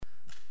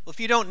Well, if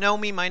you don't know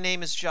me, my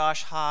name is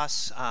Josh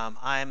Haas.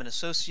 I am an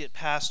associate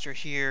pastor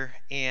here,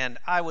 and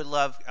I would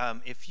love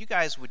if you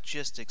guys would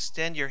just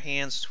extend your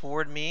hands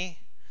toward me.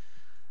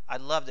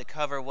 I'd love to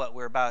cover what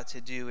we're about to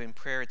do in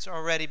prayer. It's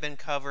already been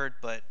covered,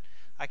 but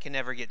I can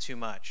never get too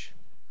much.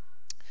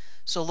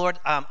 So, Lord,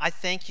 I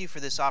thank you for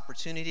this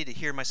opportunity to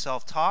hear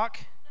myself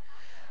talk.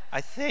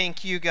 I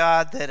thank you,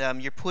 God,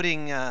 that you're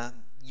putting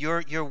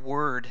your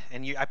word,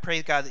 and I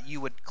pray, God, that you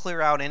would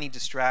clear out any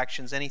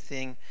distractions,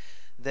 anything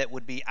that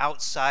would be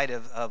outside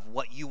of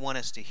what you want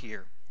us to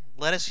hear.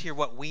 Let us hear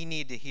what we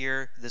need to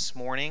hear this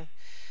morning.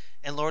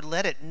 And Lord,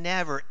 let it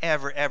never,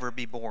 ever, ever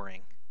be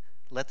boring.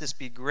 Let this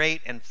be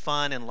great and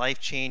fun and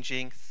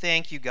life-changing.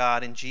 Thank you,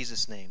 God, in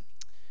Jesus' name.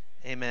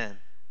 Amen.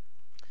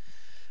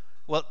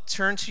 Well,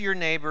 turn to your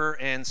neighbor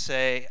and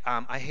say,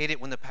 I hate it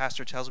when the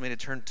pastor tells me to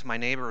turn to my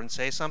neighbor and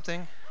say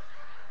something,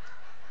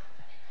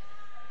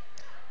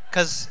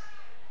 because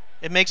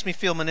it makes me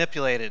feel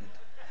manipulated.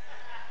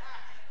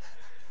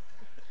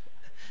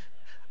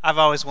 I've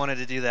always wanted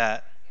to do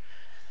that.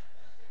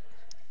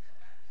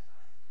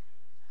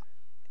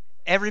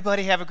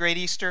 Everybody have a great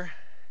Easter?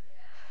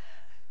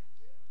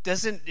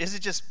 Is it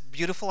just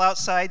beautiful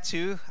outside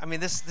too? I mean,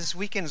 this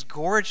weekend is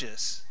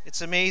gorgeous.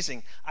 It's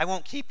amazing. I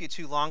won't keep you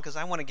too long because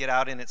I want to get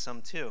out in it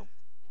some too.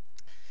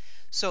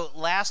 So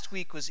last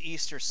week was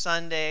Easter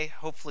Sunday.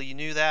 Hopefully you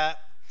knew that.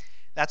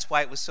 That's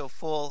why it was so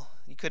full.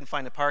 You couldn't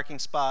find a parking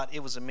spot.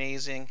 It was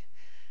amazing.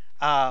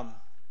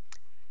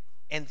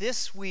 And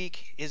this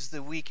week is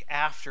the week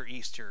after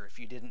Easter, if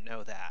you didn't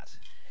know that.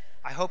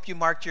 I hope you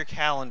marked your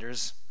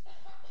calendars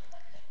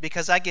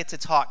because I get to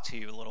talk to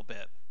you a little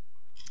bit.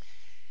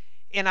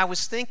 And I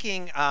was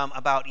thinking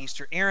about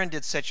Easter. Aaron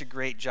did such a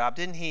great job.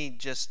 Didn't he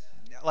just,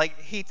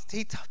 he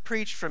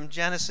preached from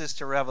Genesis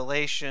to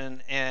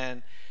Revelation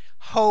and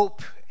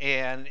hope,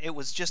 and it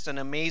was just an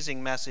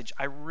amazing message.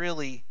 I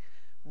really,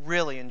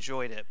 really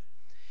enjoyed it.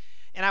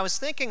 And I was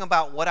thinking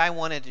about what I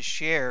wanted to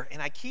share,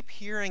 and I keep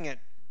hearing it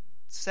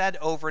said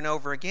over and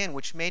over again,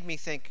 which made me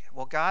think,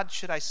 well, God,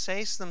 should I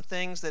say some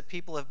things that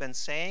people have been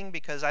saying?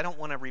 Because I don't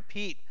want to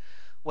repeat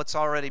what's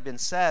already been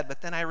said.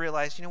 But then I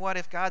realized, you know what,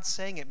 if God's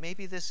saying it,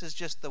 maybe this is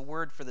just the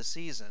word for the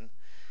season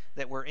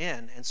that we're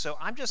in. And so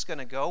I'm just going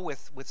to go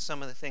with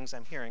some of the things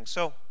I'm hearing.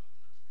 So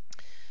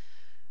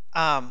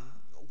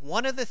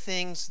one of the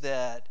things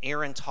that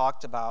Aaron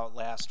talked about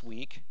last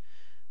week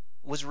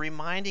was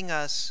reminding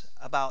us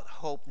about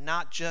hope,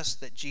 not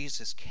just that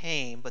Jesus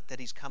came, but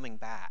that he's coming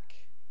back.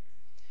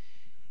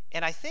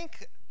 And I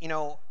think,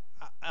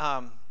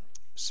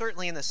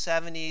 certainly in the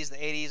 70s, the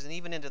 80s, and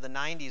even into the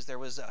 90s, there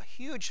was a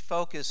huge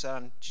focus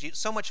on,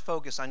 so much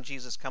focus on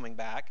Jesus coming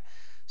back,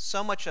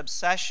 so much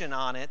obsession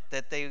on it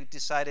that they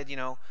decided,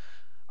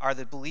 are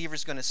the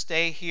believers going to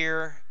stay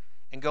here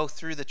and go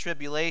through the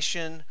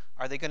tribulation?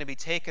 Are they going to be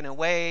taken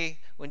away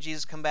when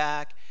Jesus comes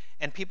back?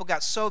 And people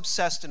got so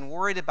obsessed and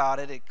worried about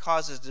it, it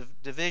causes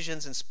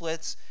divisions and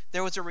splits.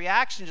 There was a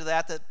reaction to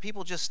that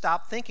people just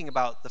stopped thinking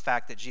about the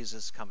fact that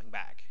Jesus is coming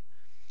back.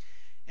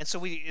 And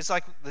so it's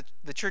like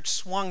the church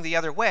swung the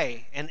other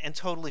way and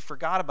totally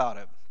forgot about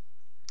it.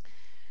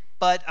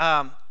 But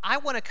I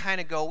want to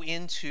kind of go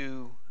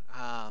into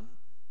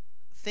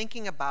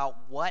thinking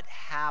about what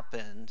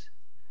happened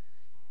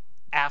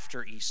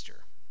after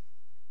Easter.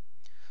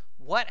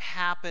 What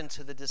happened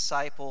to the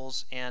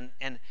disciples and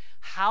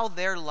how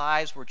their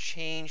lives were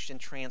changed and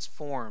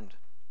transformed.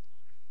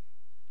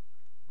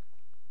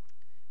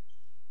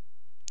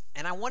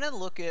 And I want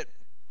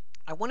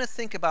to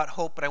think about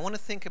hope, but I want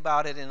to think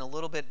about it in a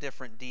little bit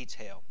different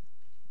detail.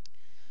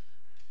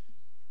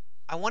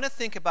 I want to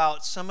think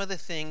about some of the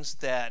things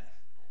that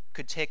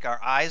could take our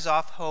eyes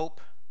off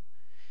hope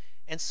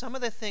and some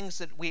of the things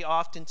that we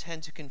often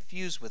tend to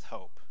confuse with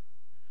hope.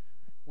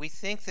 We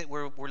think that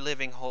we're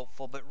living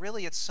hopeful, but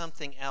really it's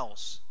something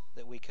else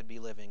that we could be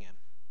living in.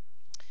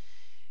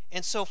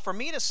 And so for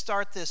me to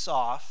start this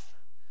off,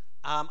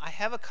 I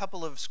have a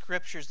couple of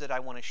scriptures that I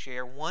want to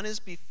share. One is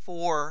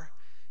before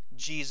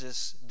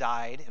Jesus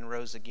died and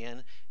rose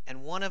again,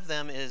 and one of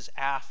them is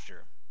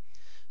after.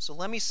 So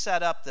let me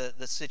set up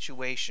the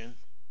situation,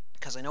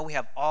 because I know we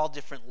have all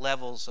different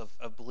levels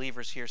of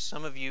believers here.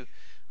 Some of you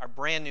are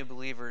brand new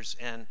believers,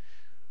 and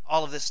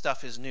all of this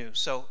stuff is new.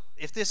 So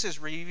if this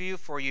is review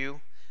for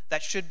you,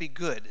 that should be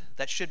good.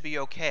 That should be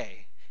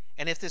okay.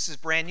 And if this is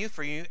brand new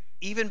for you,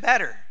 even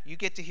better. You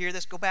get to hear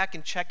this. Go back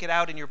and check it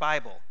out in your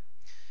Bible.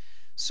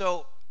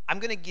 So I'm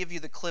going to give you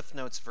the Cliff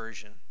Notes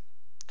version.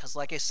 Because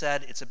like I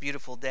said, it's a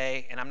beautiful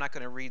day, and I'm not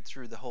going to read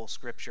through the whole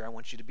scripture. I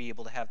want you to be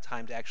able to have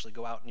time to actually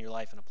go out in your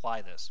life and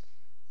apply this.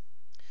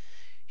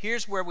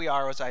 Here's where we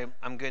are as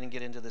I'm going to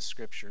get into this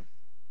scripture.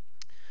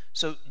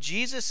 So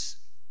Jesus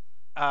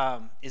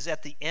is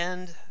at the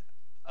end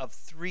of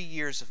 3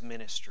 years of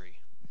ministry.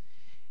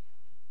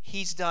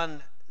 He's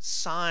done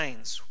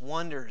signs,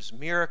 wonders,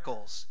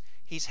 miracles.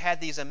 He's had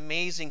these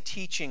amazing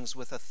teachings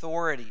with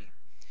authority.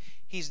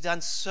 He's done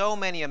so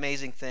many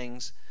amazing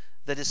things.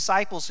 The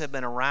disciples have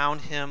been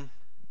around him,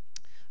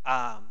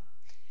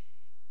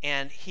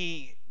 and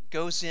he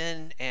goes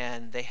in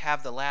and they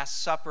have the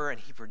Last Supper, and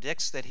he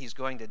predicts that he's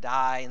going to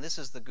die. And this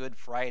is the Good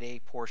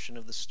Friday portion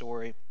of the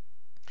story.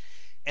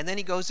 And then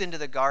he goes into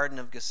the Garden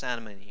of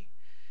Gethsemane.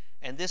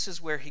 And this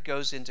is where he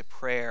goes into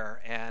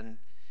prayer and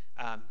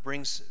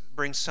brings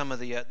some of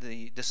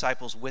the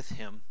disciples with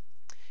him.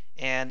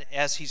 And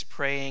as he's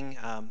praying,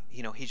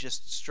 he's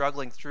just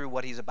struggling through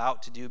what he's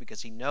about to do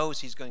because he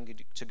knows he's going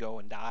to go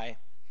and die.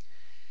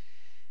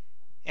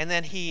 And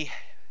then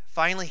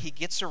finally he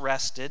gets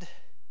arrested.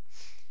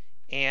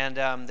 And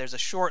there's a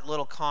short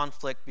little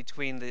conflict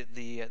between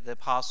the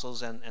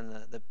apostles and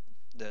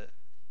the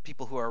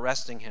people who are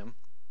arresting him.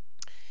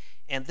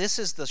 And this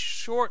is the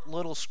short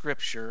little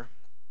scripture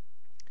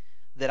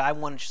that I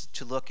wanted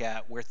to look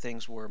at where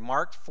things were.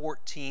 Mark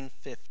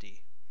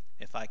 14:50,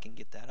 if I can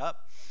get that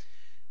up.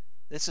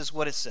 This is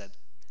what it said.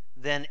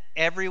 Then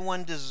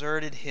everyone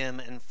deserted him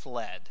and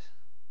fled.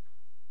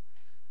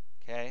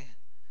 Okay?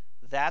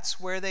 That's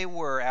where they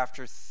were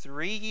after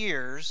 3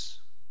 years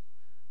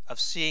of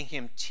seeing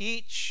him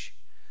teach,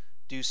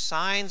 do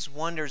signs,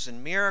 wonders,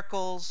 and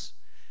miracles,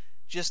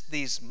 just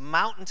these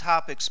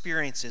mountaintop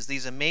experiences,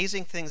 these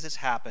amazing things that's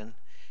happened.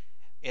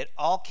 It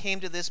all came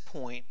to this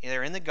point.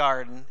 They're in the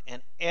garden,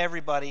 and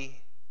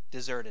everybody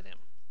deserted him.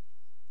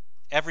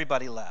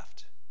 Everybody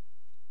left.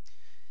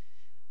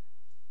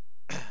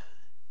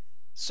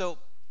 So,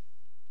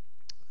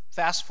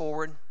 fast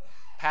forward,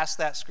 past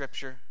that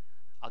scripture.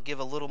 I'll give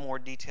a little more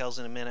details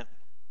in a minute.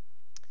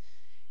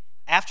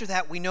 After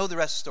that, we know the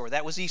rest of the story.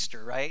 That was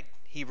Easter, right?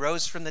 He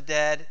rose from the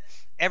dead.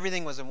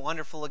 Everything was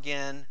wonderful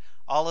again.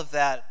 All of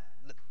that,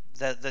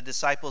 the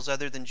disciples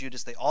other than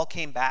Judas, they all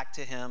came back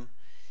to him.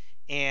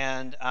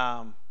 And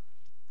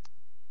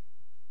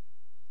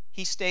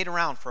he stayed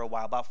around for a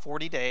while, about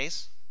 40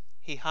 days.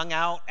 He hung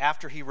out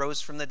after he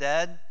rose from the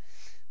dead.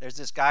 There's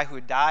this guy who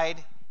had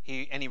died,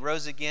 and he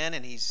rose again,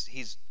 and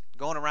he's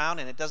going around,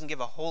 and it doesn't give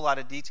a whole lot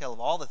of detail of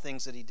all the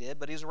things that he did,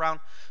 but he was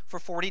around for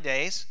 40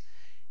 days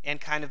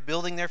and kind of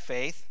building their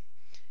faith.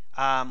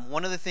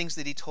 One of the things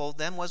that he told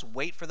them was,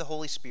 wait for the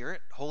Holy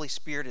Spirit. Holy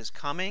Spirit is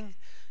coming.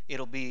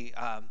 It'll be,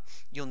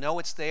 you'll know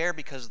it's there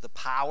because of the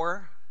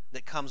power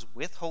that comes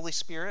with Holy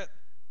Spirit.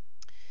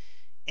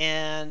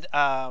 And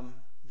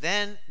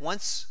then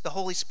once the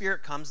Holy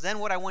Spirit comes, then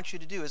what I want you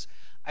to do is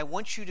I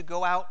want you to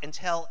go out and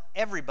tell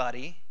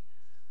everybody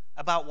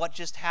about what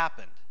just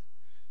happened,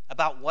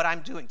 about what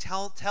I'm doing.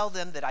 Tell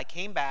them that I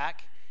came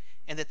back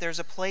and that there's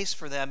a place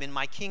for them in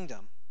my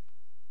kingdom.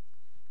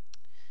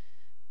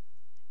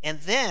 And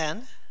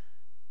then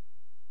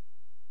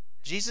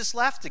Jesus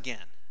left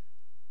again.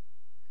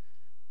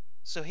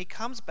 So he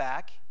comes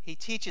back, he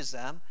teaches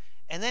them,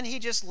 and then he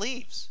just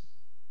leaves.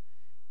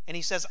 And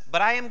he says,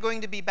 but I am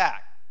going to be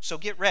back, so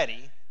get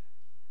ready.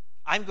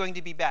 I'm going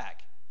to be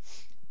back.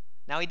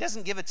 Now, he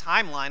doesn't give a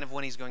timeline of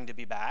when he's going to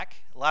be back.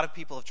 A lot of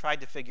people have tried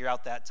to figure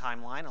out that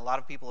timeline. A lot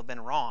of people have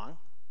been wrong.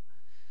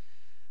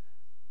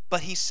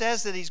 But he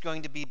says that he's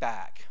going to be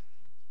back.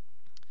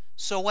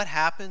 So what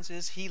happens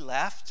is he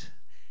left.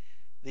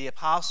 The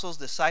apostles,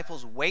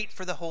 disciples wait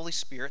for the Holy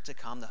Spirit to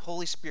come. The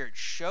Holy Spirit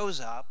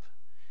shows up.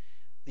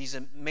 These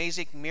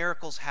amazing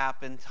miracles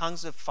happen.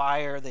 Tongues of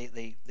fire.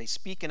 They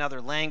speak in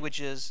other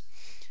languages.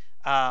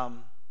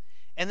 And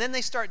then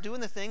they start doing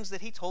the things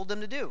that he told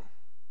them to do.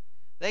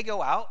 They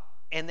go out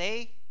and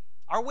they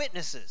are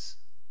witnesses.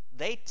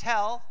 They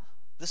tell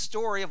the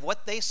story of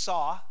what they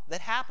saw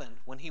that happened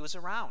when he was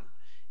around.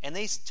 And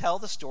they tell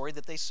the story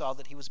that they saw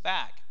that he was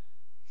back.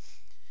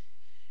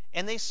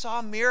 And they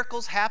saw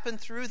miracles happen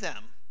through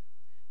them.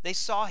 They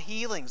saw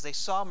healings. They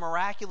saw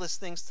miraculous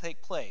things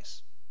take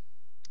place.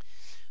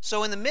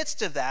 So in the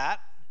midst of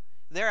that,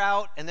 they're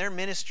out and they're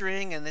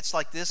ministering, and it's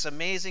like this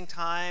amazing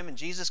time, and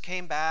Jesus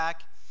came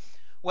back.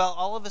 Well,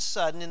 all of a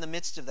sudden, in the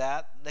midst of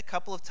that, a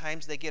couple of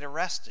times they get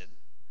arrested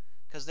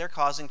because they're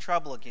causing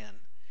trouble again.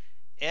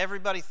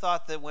 Everybody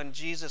thought that when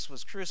Jesus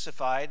was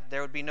crucified,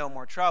 there would be no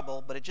more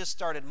trouble, but it just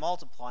started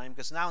multiplying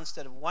because now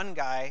instead of one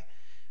guy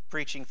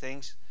preaching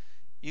things,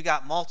 you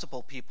got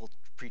multiple people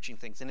preaching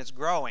things, and it's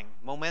growing.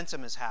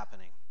 Momentum is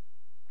happening.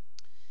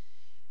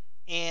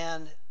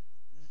 And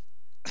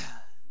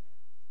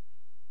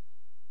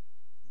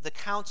the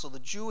council, the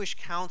Jewish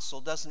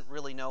council, doesn't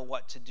really know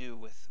what to do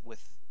with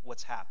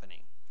what's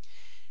happening.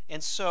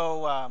 And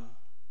so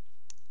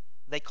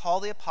they call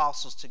the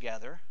apostles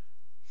together,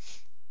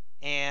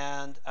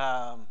 and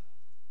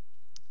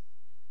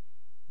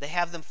they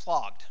have them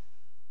flogged.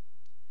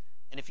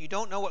 And if you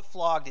don't know what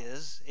flogged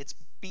is, it's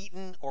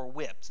beaten or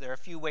whipped. There are a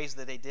few ways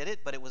that they did it,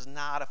 but it was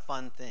not a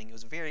fun thing. It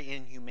was a very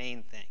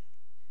inhumane thing.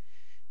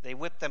 They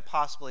whipped them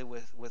possibly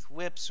with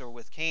whips or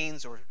with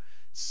canes or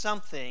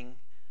something,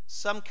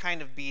 some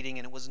kind of beating,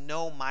 and it was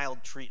no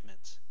mild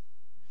treatment.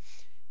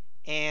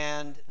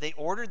 And they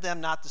ordered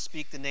them not to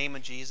speak the name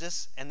of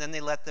Jesus, and then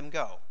they let them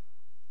go.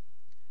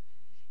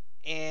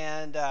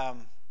 And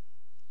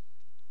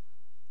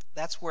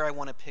that's where I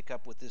want to pick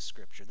up with this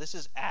scripture. This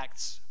is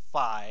Acts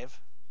 5,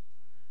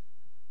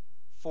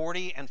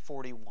 40 and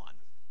 41.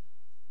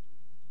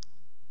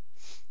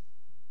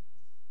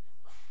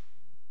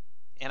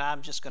 And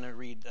I'm just going to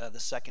read the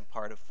second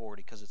part of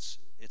 40 because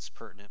it's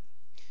pertinent.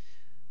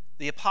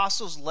 The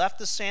apostles left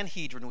the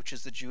Sanhedrin, which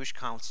is the Jewish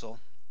council,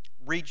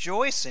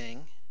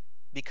 rejoicing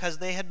because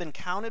they had been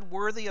counted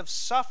worthy of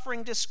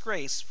suffering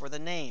disgrace for the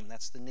name.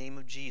 That's the name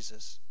of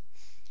Jesus.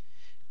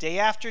 Day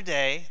after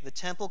day, the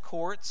temple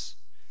courts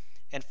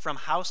and from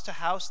house to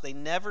house, they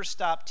never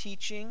stopped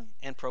teaching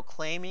and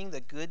proclaiming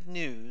the good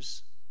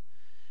news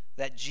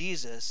that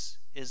Jesus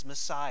is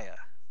Messiah.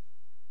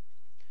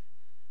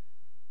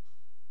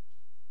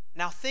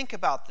 Now think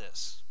about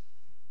this.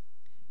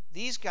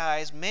 These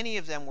guys, many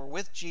of them were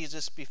with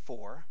Jesus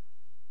before.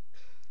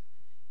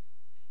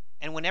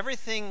 And when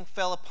everything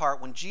fell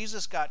apart, when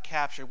Jesus got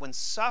captured, when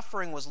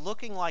suffering was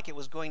looking like it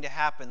was going to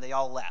happen, they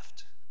all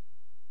left.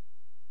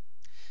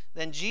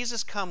 Then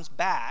Jesus comes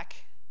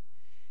back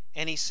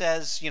and he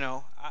says,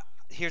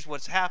 here's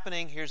what's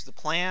happening, here's the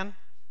plan.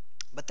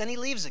 But then he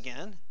leaves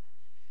again.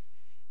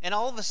 And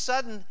all of a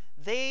sudden,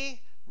 they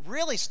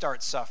really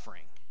start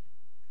suffering.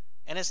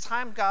 And as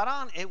time got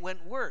on, it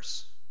went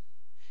worse.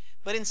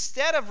 But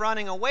instead of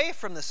running away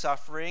from the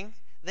suffering,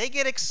 they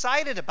get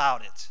excited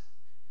about it.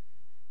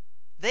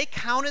 They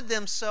counted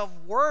themselves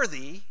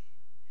worthy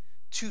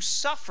to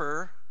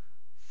suffer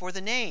for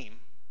the name.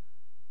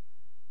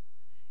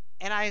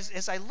 And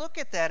as I look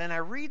at that and I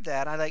read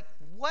that, I'm like,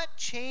 what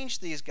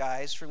changed these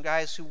guys from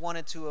guys who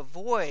wanted to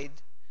avoid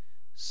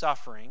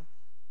suffering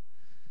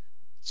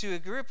to a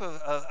group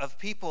of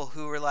people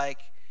who were like,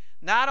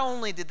 not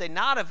only did they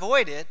not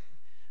avoid it,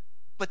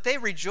 but they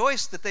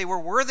rejoiced that they were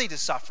worthy to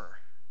suffer.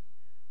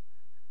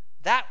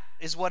 That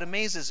is what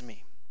amazes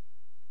me.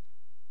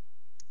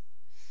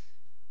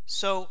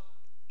 So,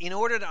 in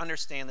order to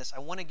understand this, I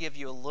want to give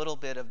you a little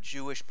bit of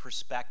Jewish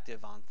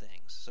perspective on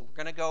things. So we're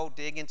going to go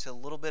dig into a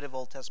little bit of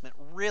Old Testament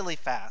really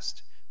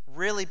fast,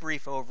 really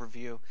brief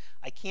overview.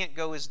 I can't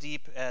go as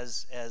deep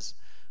as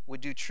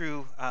would do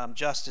true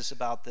justice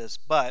about this,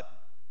 but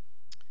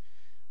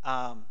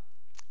I'll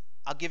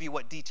give you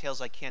what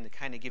details I can to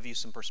kind of give you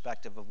some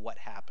perspective of what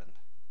happened.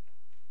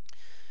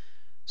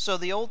 So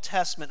the Old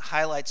Testament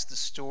highlights the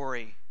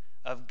story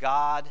of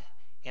God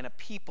and a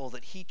people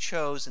that he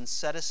chose and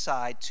set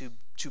aside to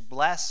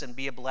bless and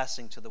be a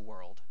blessing to the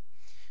world.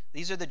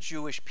 These are the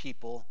Jewish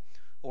people,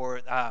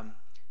 or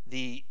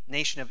the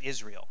nation of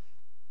Israel.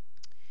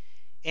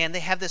 And they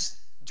have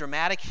this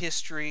dramatic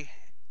history.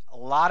 A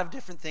lot of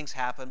different things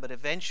happen, but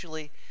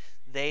eventually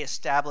they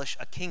establish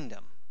a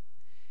kingdom.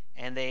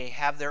 And they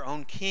have their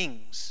own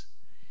kings.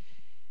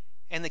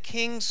 And the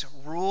kings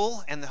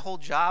rule, and the whole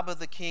job of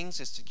the kings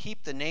is to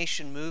keep the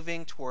nation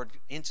moving toward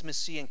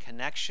intimacy and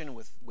connection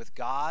with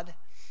God,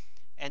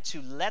 and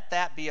to let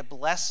that be a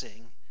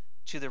blessing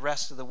to the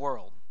rest of the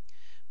world.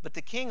 But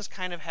the kings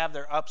kind of have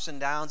their ups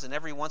and downs, and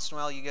every once in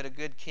a while you get a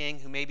good king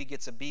who maybe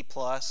gets a B+,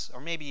 or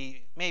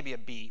maybe a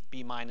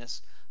B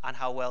minus on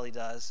how well he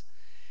does.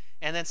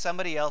 And then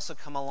somebody else will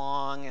come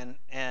along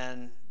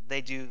and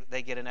they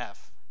get an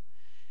F.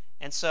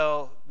 And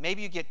so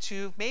maybe you get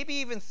 2, maybe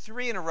even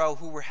 3 in a row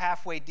who were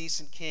halfway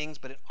decent kings,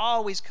 but it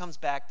always comes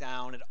back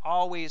down. It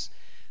always,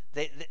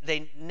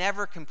 they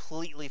never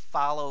completely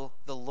follow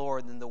the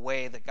Lord in the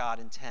way that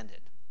God intended.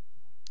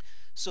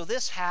 So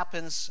this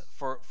happens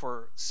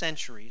for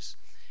centuries,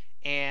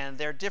 and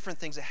there are different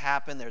things that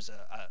happen. There's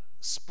a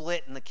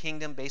split in the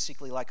kingdom,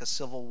 basically like a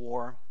civil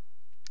war.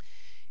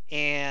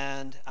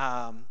 And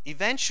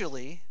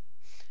eventually,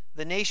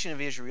 the nation of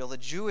Israel, the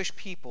Jewish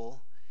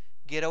people,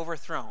 get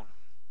overthrown.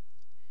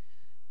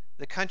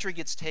 The country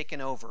gets taken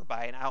over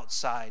by an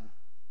outside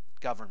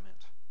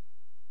government.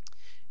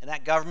 And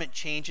that government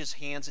changes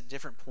hands at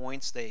different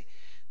points. They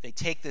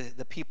take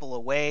the people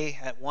away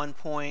at one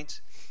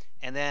point,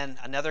 and then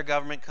another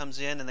government comes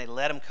in and they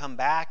let them come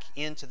back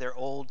into their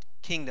old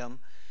kingdom.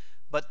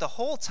 But the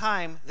whole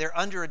time, they're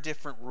under a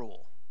different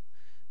rule.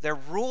 They're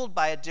ruled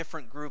by a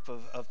different group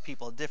of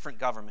people, a different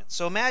government.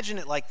 So imagine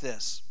it like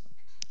this.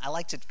 I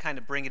like to kind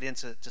of bring it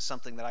into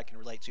something that I can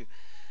relate to.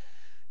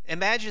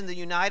 Imagine the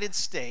United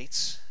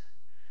States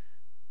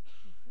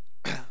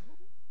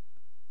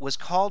was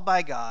called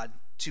by God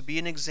to be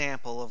an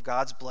example of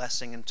God's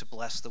blessing and to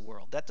bless the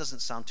world. That doesn't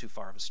sound too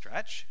far of a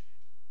stretch.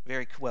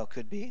 Very well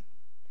could be.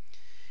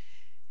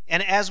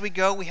 And as we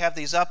go, we have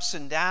these ups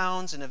and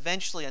downs, and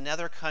eventually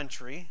another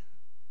country,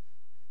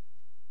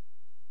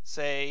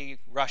 say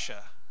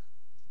Russia,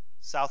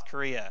 South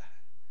Korea,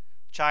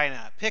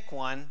 China, pick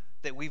one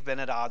that we've been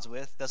at odds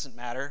with, doesn't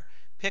matter,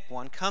 pick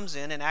one, comes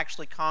in and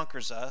actually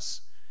conquers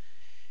us,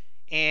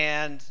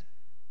 and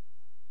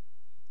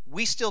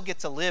we still get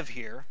to live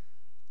here,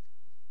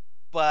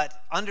 but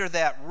under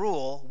that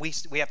rule,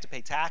 we have to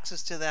pay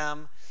taxes to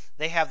them.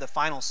 They have the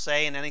final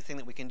say in anything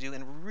that we can do,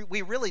 and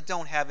we really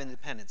don't have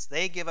independence.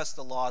 They give us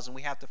the laws, and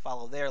we have to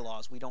follow their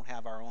laws. We don't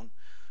have our own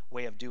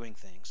way of doing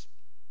things.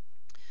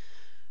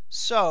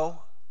 So,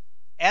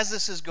 as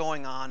this is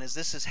going on, as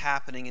this is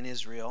happening in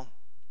Israel,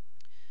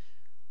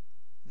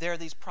 there are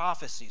these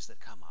prophecies that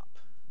come up,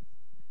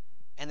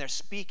 and they're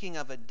speaking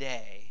of a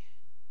day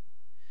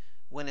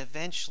when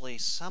eventually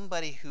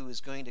somebody who is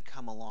going to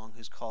come along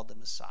who's called the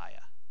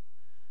Messiah,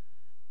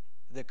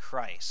 the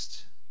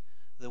Christ,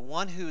 the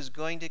one who is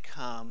going to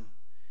come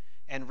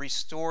and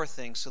restore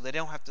things so they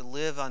don't have to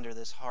live under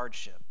this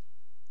hardship.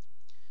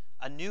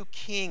 A new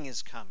king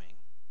is coming.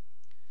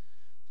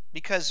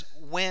 Because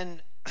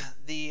when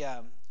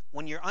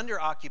you're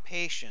under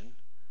occupation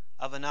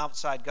of an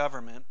outside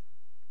government,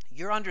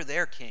 you're under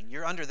their king.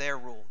 You're under their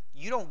rule.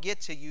 You don't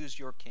get to use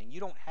your king. You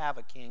don't have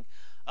a king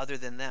other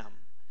than them.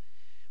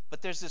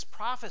 But there's this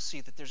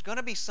prophecy that there's going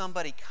to be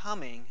somebody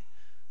coming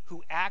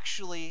who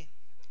actually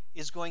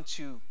is going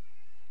to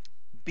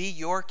be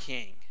your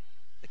king,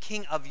 the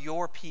king of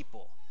your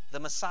people, the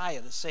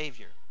Messiah, the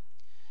Savior.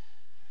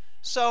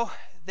 So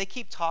they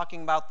keep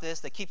talking about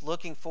this. They keep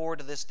looking forward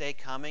to this day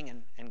coming,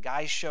 and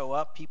guys show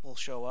up, people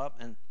show up,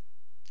 and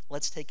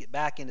let's take it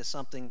back into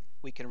something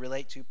we can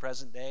relate to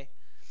present day.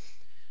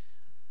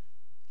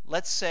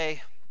 Let's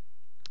say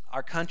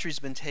our country's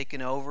been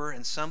taken over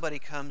and somebody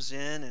comes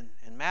in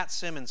and Matt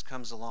Simmons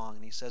comes along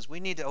and he says,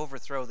 we need to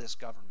overthrow this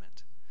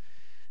government.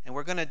 And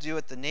we're going to do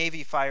it the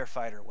Navy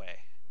firefighter way.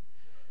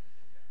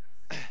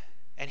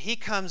 And he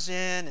comes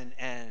in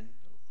and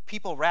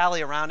people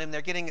rally around him.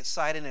 They're getting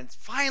excited and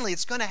finally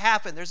it's going to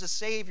happen. There's a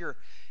Savior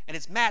and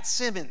it's Matt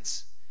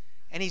Simmons.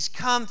 And he's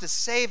come to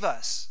save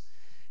us.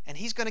 And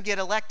he's going to get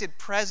elected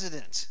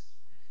president.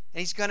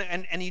 And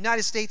the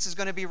United States is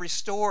going to be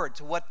restored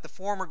to what the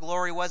former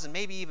glory was and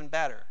maybe even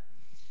better.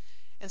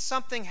 And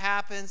something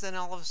happens and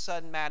all of a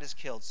sudden Matt is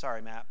killed.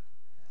 Sorry, Matt.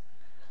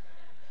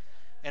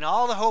 And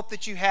all the hope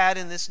that you had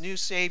in this new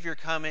Savior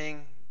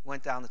coming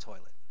went down the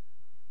toilet.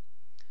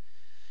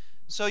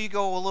 So you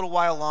go a little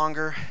while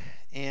longer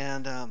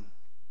and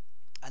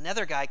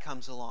another guy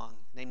comes along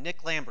named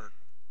Nick Lambert.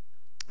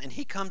 And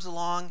he comes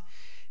along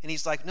and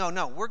he's like,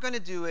 no, we're going to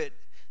do it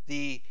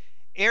the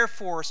Air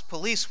Force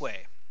police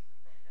way.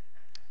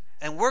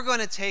 And we're going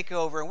to take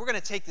over and we're going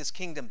to take this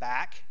kingdom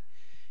back.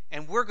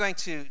 And we're going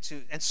to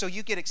and so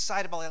you get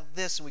excited about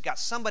this and we got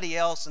somebody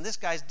else and this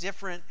guy's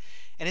different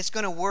and it's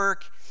going to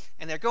work.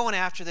 And they're going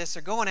after this,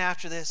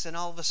 and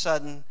all of a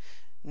sudden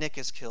Nick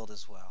is killed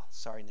as well.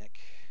 Sorry, Nick.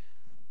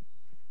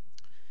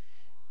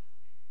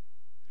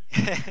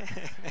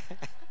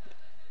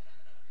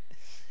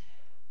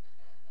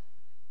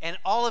 And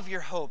all of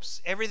your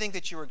hopes, everything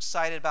that you were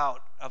excited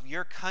about of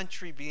your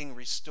country being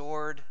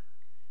restored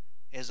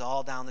is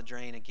all down the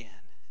drain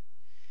again.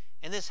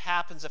 And this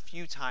happens a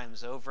few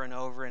times over and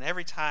over, and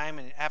every time,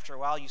 and after a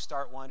while you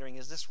start wondering,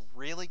 is this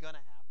really going to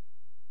happen?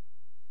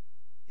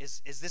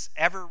 Is this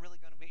ever really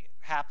going to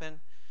happen?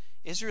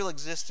 Israel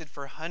existed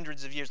for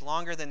hundreds of years,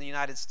 longer than the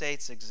United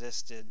States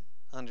existed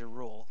under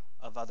rule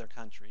of other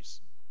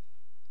countries.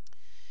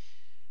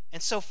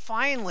 And so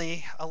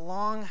finally,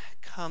 along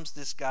comes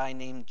this guy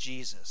named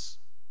Jesus.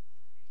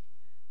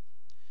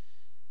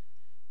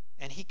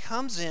 And he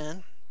comes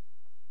in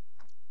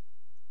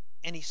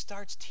and he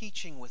starts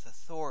teaching with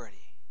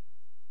authority.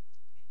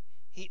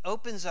 He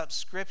opens up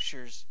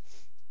scriptures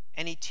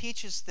and he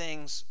teaches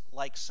things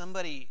like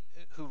somebody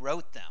who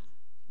wrote them,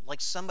 like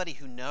somebody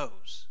who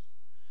knows.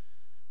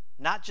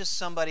 Not just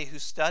somebody who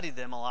studied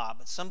them a lot,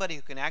 but somebody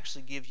who can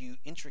actually give you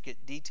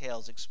intricate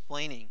details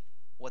explaining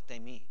what they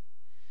mean.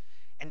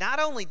 And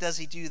not only does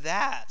he do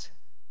that,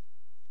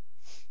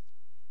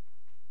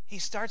 he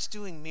starts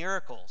doing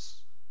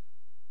miracles.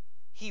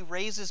 He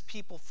raises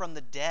people from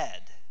the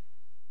dead.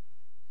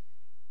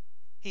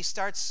 He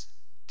starts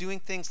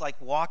doing things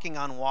like walking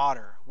on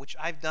water, which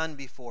I've done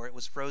before. It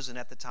was frozen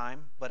at the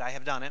time, but I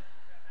have done it.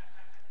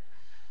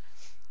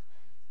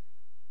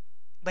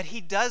 But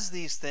he does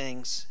these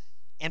things,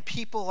 and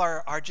people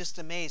are just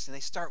amazed, and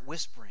they start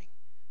whispering,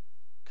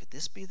 could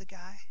this be the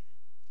guy?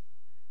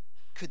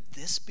 Could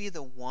this be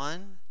the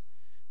one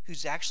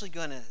who's actually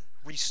going to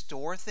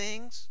restore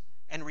things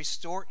and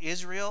restore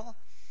Israel?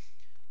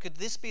 Could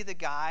this be the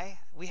guy?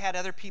 We had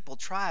other people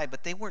try,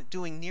 but they weren't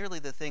doing nearly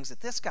the things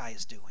that this guy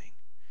is doing.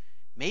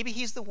 Maybe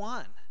he's the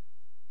one.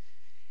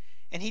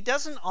 And he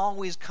doesn't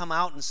always come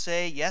out and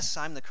say, yes,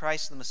 I'm the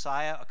Christ, the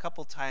Messiah. A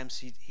couple times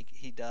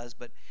he does,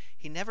 but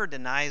he never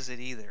denies it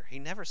either. He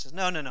never says,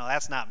 no,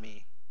 that's not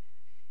me.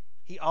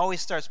 He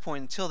always starts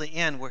pointing until the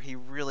end where he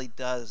really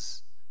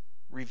does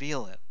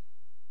reveal it.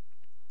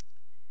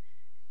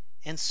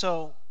 And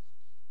so,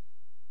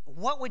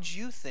 what would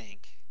you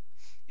think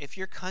if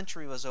your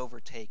country was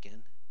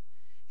overtaken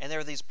and there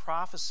were these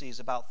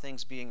prophecies about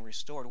things being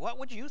restored? What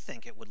would you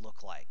think it would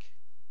look like?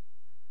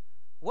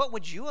 What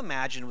would you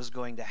imagine was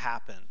going to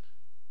happen?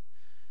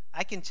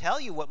 I can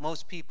tell you what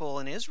most people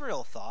in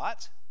Israel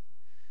thought.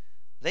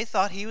 They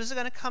thought he was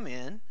going to come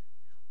in,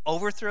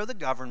 overthrow the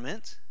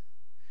government,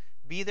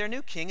 be their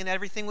new king, and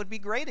everything would be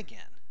great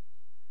again.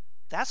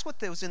 That's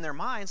what was in their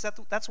minds.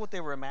 That's what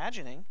they were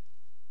imagining.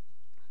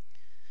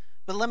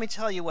 But let me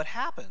tell you what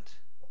happened.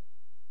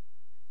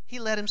 He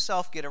let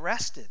himself get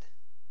arrested.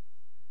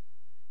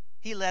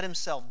 He let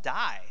himself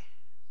die.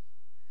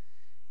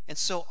 And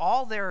so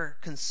all their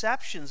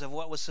conceptions of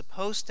what was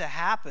supposed to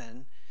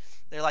happen,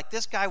 they're like,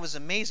 this guy was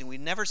amazing. We've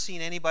never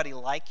seen anybody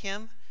like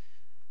him.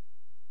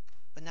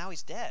 But now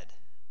he's dead.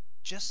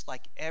 Just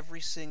like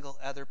every single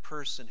other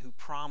person who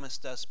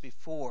promised us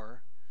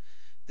before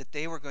that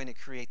they were going to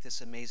create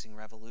this amazing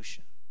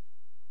revolution.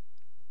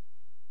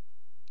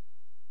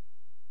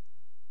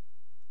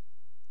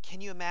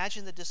 Can you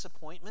imagine the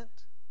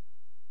disappointment?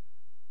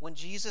 When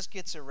Jesus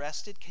gets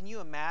arrested, can you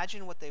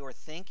imagine what they were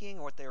thinking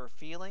or what they were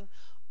feeling?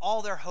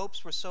 All their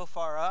hopes were so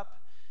far up.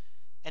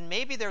 And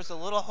maybe there's a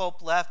little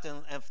hope left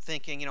of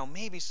thinking,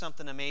 maybe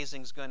something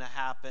amazing is going to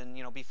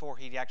happen, before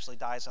he actually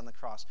dies on the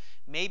cross.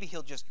 Maybe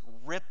he'll just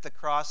rip the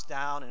cross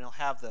down and he'll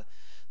have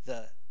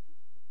the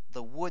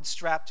wood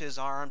strapped to his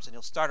arms and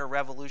he'll start a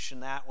revolution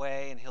that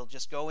way and he'll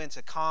just go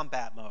into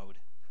combat mode.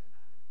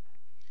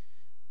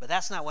 But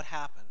that's not what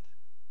happened.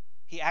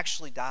 He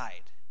actually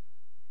died,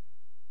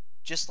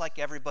 just like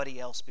everybody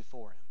else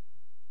before him.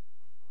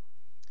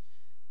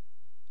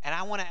 And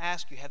I want to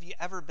ask you, have you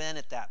ever been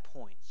at that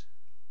point?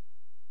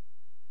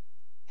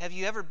 Have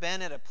you ever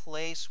been at a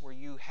place where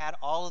you had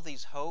all of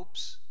these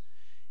hopes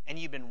and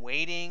you've been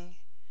waiting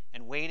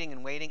and waiting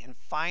and waiting, and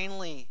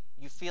finally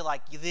you feel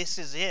like this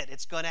is it,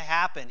 it's going to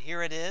happen,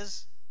 here it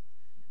is,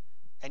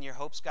 and your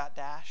hopes got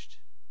dashed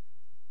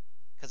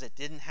because it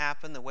didn't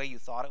happen the way you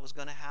thought it was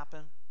going to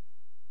happen?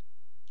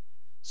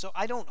 So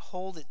I don't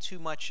hold it too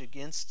much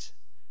against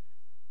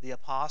the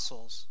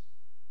apostles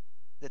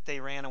that they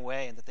ran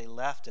away and that they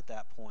left at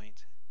that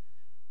point.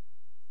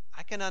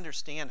 I can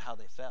understand how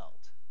they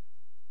felt.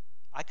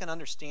 I can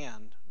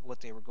understand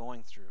what they were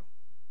going through.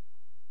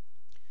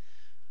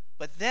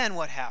 But then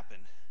what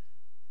happened?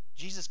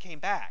 Jesus came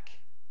back.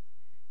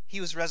 He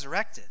was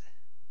resurrected.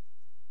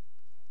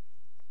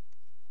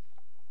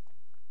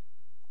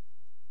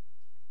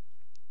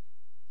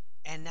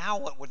 And now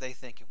what were they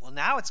thinking? Well,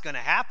 now it's going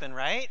to happen,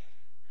 right?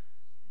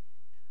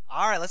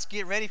 All right, let's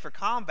get ready for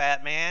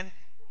combat, man.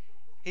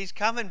 He's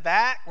coming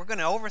back. We're going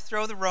to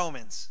overthrow the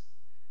Romans.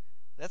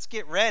 Let's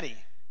get ready.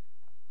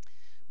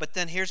 But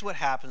then here's what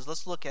happens.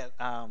 Let's look at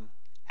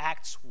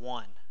Acts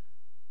 1.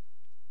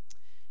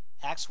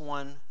 Acts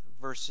 1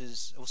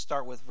 verses, we'll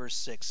start with verse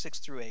 6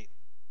 through 8.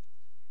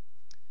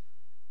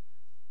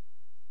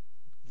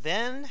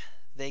 Then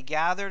they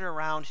gathered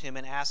around him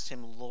and asked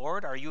him,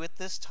 Lord, are you at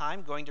this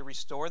time going to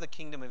restore the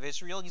kingdom of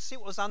Israel? You see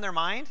what was on their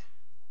mind?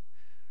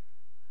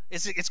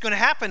 It's going to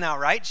happen now,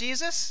 right,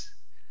 Jesus?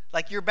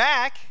 Like, you're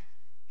back.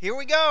 Here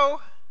we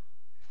go.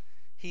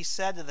 He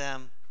said to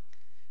them,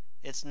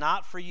 it's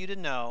not for you to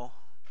know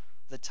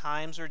the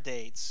times or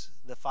dates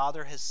the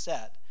Father has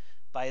set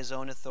by his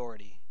own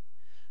authority,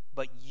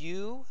 but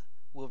you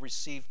will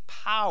receive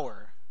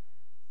power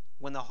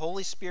when the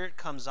Holy Spirit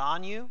comes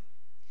on you,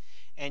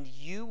 and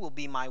you will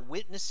be my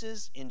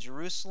witnesses in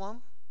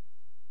Jerusalem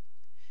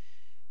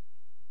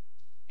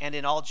and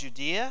in all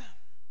Judea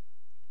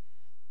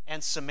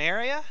and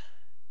Samaria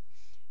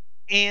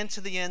and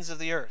to the ends of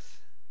the earth.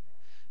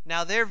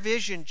 Now their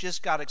vision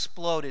just got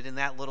exploded in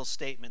that little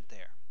statement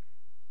there,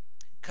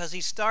 because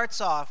he starts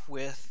off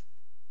with,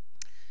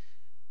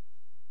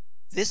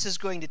 this is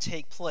going to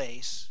take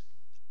place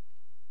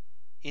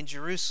in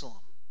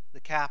Jerusalem, the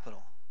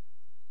capital,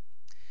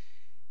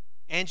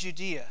 and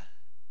Judea,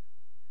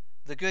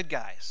 the good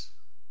guys,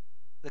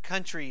 the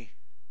country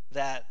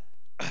that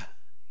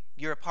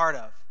you're a part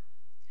of.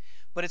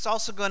 But it's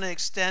also going to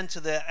extend to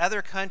the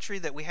other country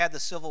that we had the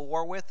civil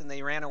war with and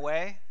they ran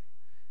away.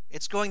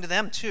 It's going to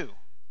them too.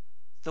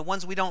 The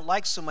ones we don't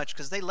like so much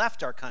because they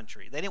left our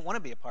country. They didn't want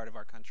to be a part of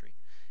our country.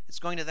 It's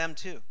going to them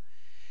too.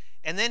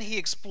 And then he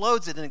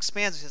explodes it and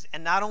expands it. He says,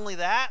 and not only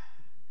that,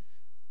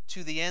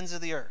 to the ends of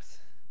the earth.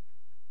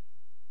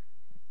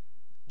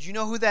 Do you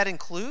know who that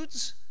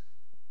includes?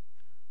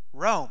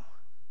 Rome.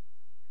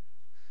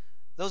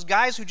 Those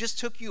guys who just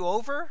took you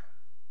over,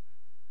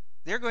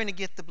 they're going to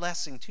get the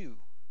blessing too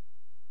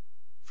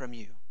from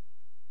you.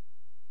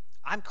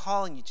 I'm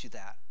calling you to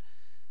that.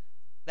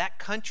 That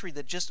country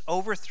that just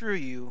overthrew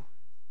you,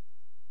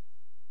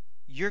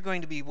 you're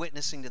going to be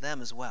witnessing to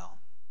them as well.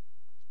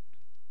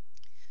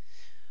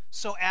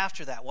 So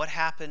after that, what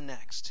happened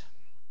next?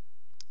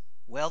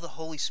 Well, the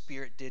Holy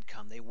Spirit did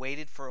come. They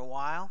waited for a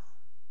while,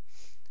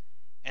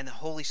 and the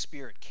Holy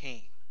Spirit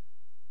came.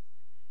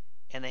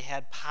 And they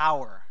had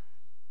power.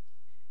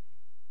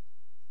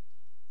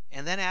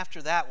 And then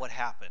after that, what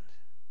happened?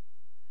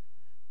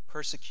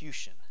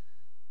 Persecution.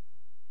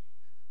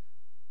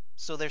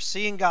 So they're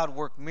seeing God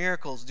work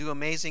miracles, do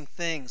amazing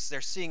things.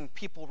 They're seeing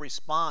people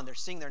respond. They're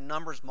seeing their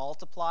numbers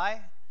multiply.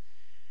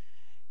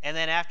 And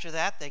then after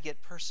that, they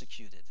get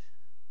persecuted.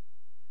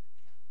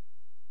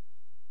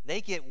 They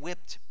get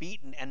whipped,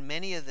 beaten, and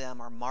many of them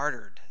are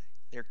martyred.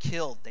 They're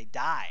killed. They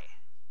die.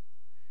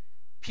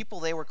 People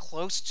they were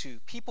close to,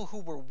 people who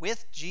were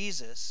with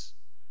Jesus,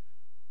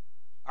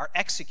 are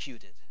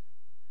executed.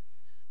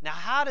 Now,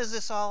 how does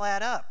this all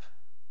add up?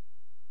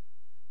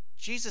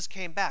 Jesus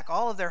came back.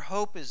 All of their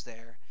hope is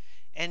there.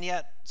 And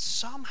yet,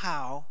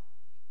 somehow,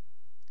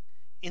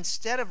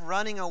 instead of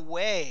running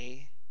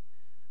away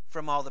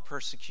from all the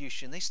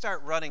persecution, they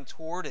start running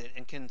toward it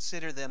and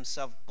consider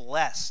themselves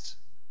blessed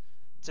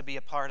to be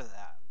a part of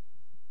that.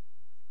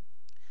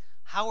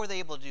 How were they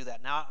able to do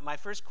that? Now, my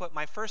first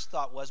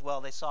thought was, well,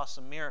 they saw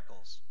some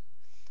miracles.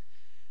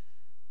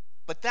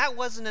 But that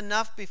wasn't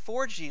enough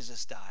before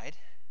Jesus died.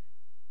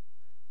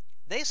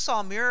 They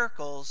saw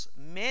miracles,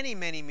 many,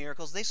 many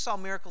miracles. They saw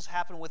miracles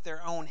happen with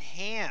their own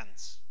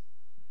hands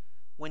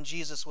when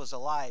Jesus was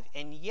alive.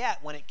 And yet,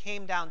 when it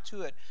came down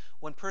to it,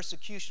 when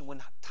persecution,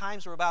 when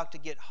times were about to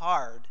get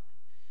hard,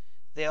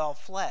 they all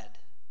fled.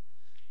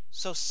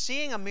 So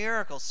seeing a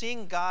miracle,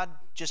 seeing God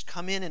just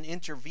come in and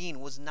intervene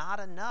was not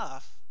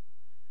enough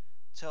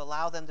to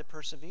allow them to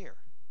persevere.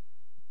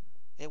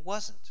 It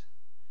wasn't.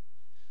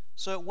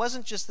 So it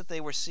wasn't just that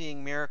they were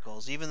seeing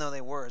miracles, even though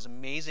they were, as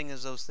amazing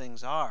as those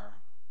things are.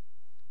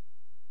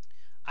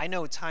 I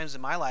know times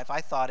in my life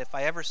I thought if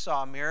I ever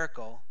saw a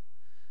miracle,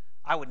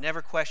 I would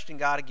never question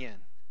God again.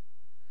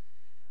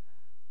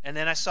 And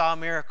then I saw a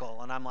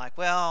miracle, and I'm like,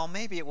 well,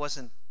 maybe it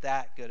wasn't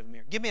that good of a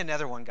miracle. Give me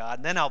another one, God,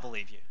 and then I'll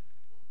believe you.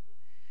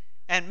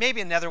 And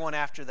maybe another one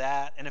after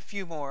that, and a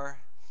few more.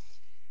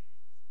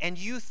 And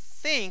you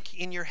think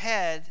in your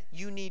head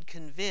you need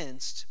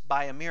convinced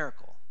by a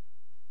miracle.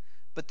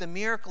 But the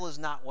miracle is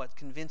not what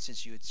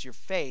convinces you. It's your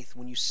faith.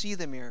 When you see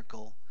the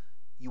miracle,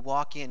 you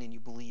walk in and you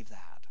believe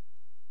that.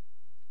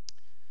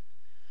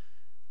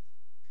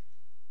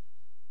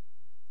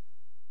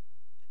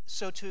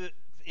 So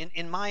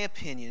in my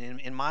opinion,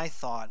 in my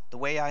thought, the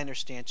way I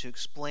understand to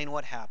explain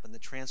what happened, the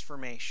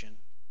transformation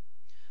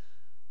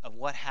of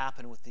what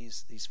happened with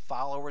these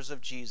followers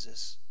of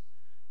Jesus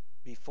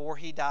before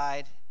he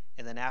died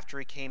and then after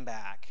he came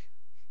back,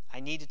 I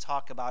need to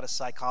talk about a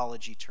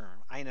psychology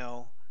term. I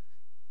know,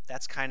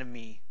 that's kind of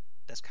me.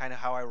 That's kind of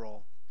how I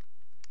roll.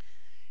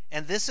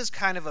 And this is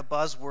kind of a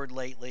buzzword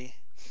lately,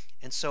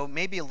 and so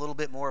maybe a little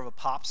bit more of a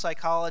pop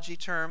psychology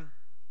term,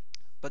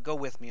 but go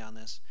with me on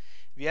this.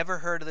 Have you ever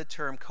heard of the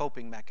term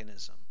coping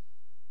mechanism?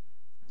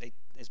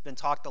 It's been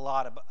talked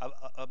about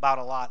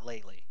a lot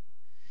lately.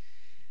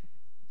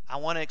 I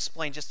want to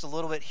explain just a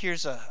little bit.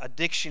 Here's a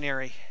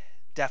dictionary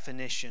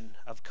definition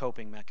of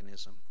coping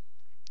mechanism.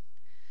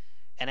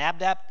 An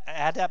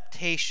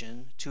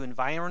adaptation to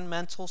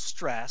environmental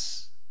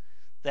stress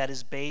that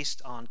is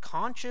based on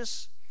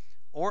conscious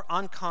or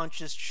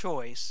unconscious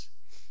choice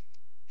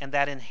and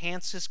that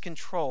enhances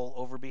control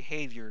over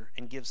behavior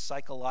and gives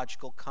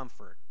psychological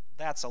comfort.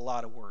 That's a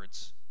lot of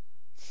words.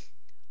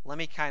 Let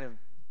me kind of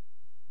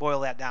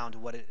boil that down to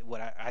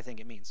what I think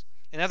it means.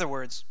 In other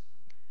words,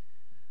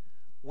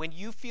 when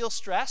you feel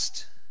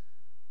stressed,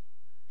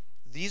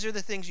 these are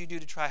the things you do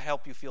to try to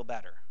help you feel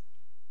better.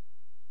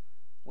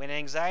 When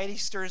anxiety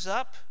stirs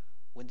up,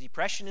 when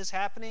depression is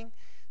happening,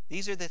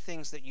 these are the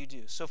things that you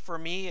do. So for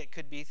me, it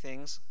could be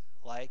things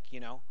like,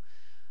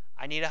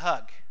 I need a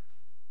hug.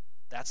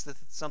 That's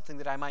something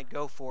that I might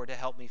go for to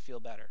help me feel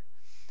better.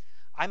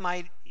 I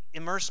might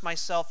immerse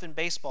myself in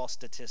baseball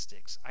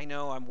statistics. I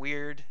know I'm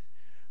weird,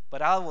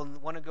 but I will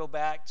want to go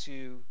back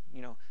to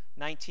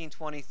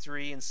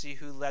 1923 and see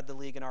who led the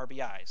league in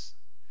RBIs.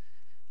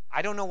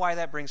 I don't know why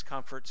that brings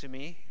comfort to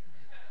me,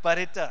 but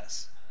it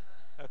does.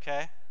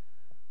 Okay?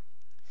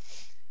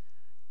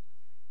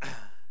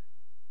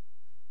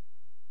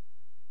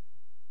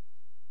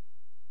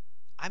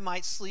 I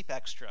might sleep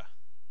extra.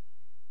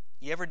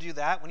 You ever do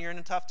that when you're in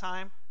a tough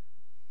time?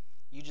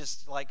 You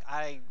just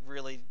I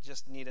really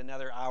just need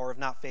another hour of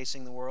not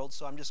facing the world,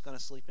 so I'm just going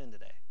to sleep in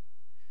today.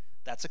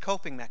 That's a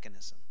coping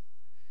mechanism.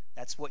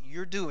 That's what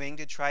you're doing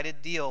to try to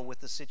deal with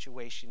the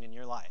situation in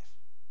your life.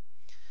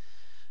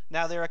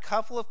 Now, there are a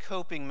couple of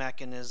coping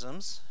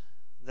mechanisms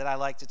that I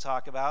like to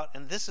talk about,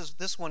 and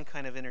this one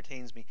kind of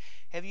entertains me.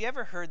 Have you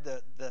ever heard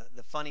the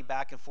funny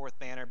back and forth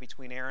banter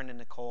between Aaron and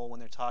Nicole when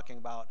they're talking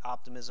about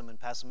optimism and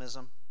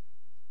pessimism?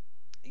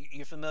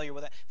 You're familiar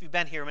with that? If you've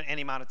been here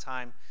any amount of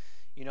time,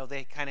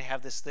 they kind of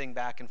have this thing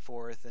back and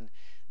forth, and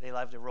they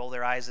love to roll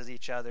their eyes at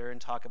each other and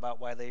talk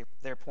about why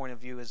their point of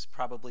view is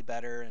probably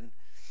better and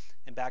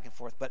back and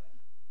forth. But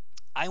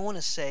I want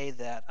to say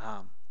that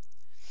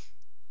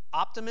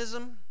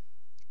optimism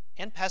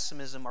and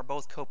pessimism are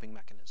both coping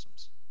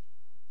mechanisms.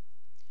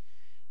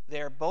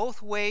 They're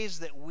both ways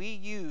that we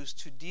use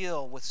to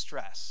deal with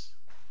stress.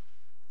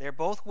 They're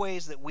both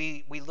ways that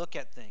we look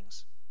at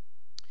things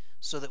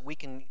so that we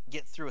can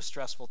get through a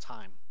stressful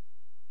time.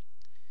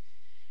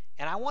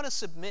 And I want to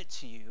submit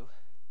to you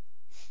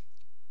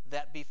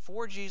that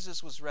before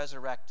Jesus was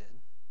resurrected,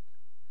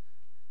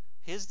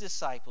 his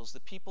disciples,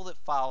 the people that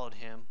followed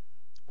him,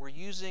 were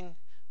using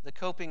the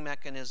coping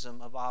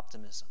mechanism of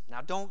optimism. Now,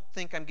 don't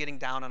think I'm getting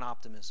down on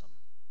optimism,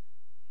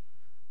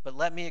 but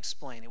let me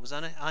explain. It was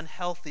an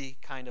unhealthy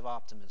kind of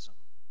optimism.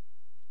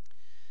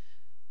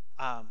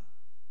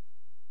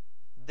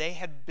 They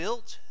had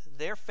built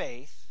their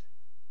faith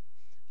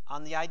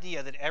on the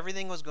idea that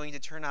everything was going to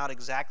turn out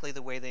exactly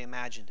the way they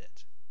imagined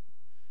it.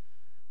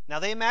 Now,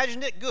 they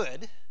imagined it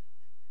good,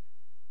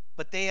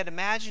 but they had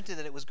imagined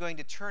that it was going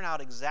to turn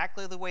out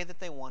exactly the way that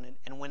they wanted.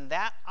 And when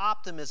that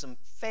optimism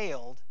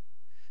failed,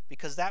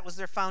 because that was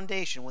their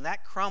foundation, when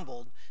that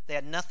crumbled, they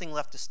had nothing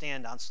left to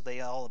stand on, so they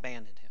all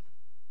abandoned him.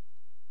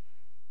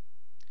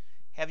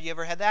 Have you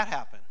ever had that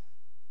happen?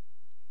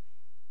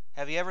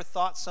 Have you ever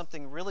thought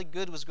something really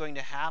good was going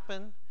to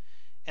happen,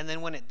 and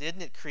then when it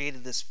didn't, it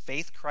created this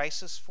faith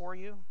crisis for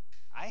you?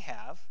 I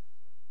have.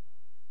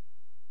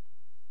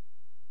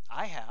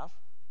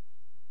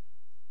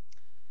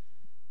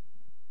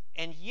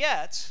 And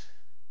yet,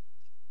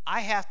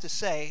 I have to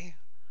say,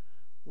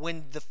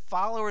 when the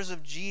followers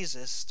of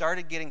Jesus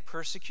started getting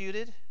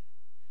persecuted,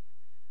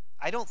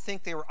 I don't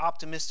think they were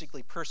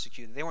optimistically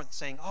persecuted. They weren't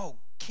saying, oh,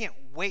 can't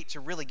wait to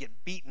really get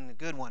beaten a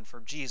good one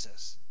for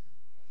Jesus.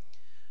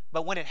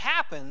 But when it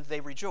happened, they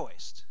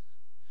rejoiced.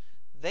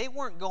 They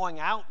weren't going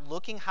out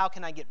looking, how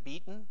can I get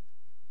beaten?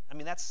 I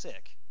mean, that's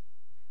sick.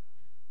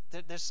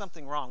 There's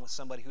something wrong with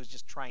somebody who's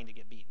just trying to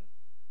get beaten.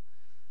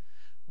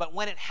 But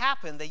when it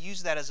happened, they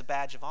used that as a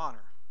badge of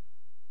honor,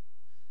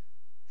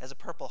 as a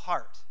Purple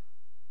Heart.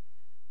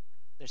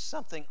 There's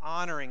something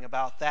honoring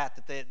about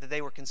that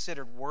they were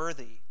considered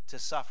worthy to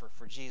suffer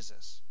for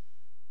Jesus.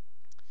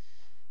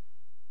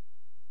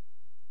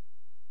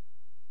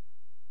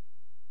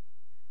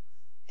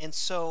 And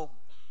so,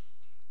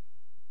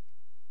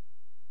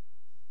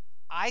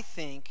 I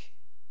think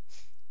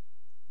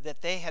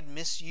that they had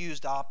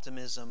misused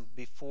optimism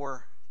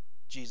before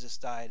Jesus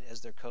died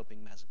as their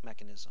coping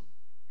mechanism.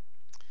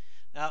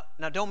 Now,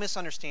 don't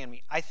misunderstand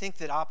me. I think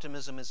that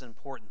optimism is an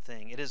important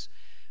thing. It is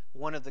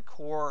one of the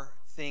core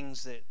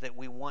things that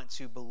we want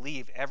to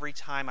believe. Every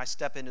time I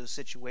step into a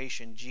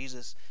situation,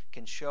 Jesus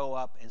can show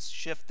up and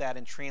shift that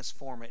and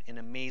transform it in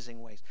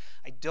amazing ways.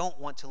 I don't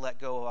want to let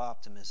go of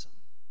optimism.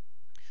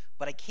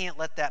 But I can't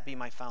let that be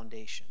my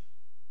foundation.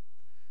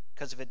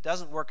 Because if it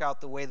doesn't work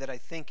out the way that I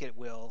think it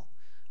will,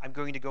 I'm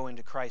going to go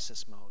into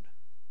crisis mode.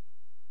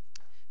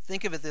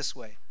 Think of it this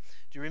way.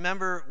 Do you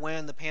remember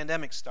when the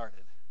pandemic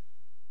started?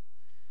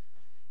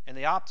 And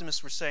the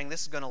optimists were saying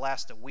this is going to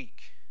last a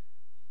week.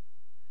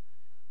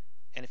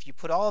 And if you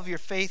put all of your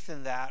faith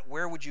in that,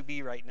 where would you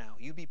be right now?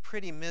 You'd be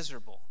pretty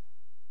miserable,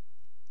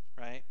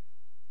 right?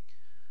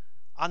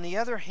 On the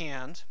other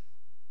hand,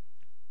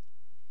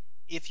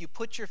 if you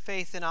put your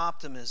faith in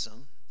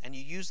optimism and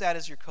you use that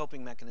as your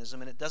coping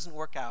mechanism and it doesn't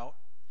work out,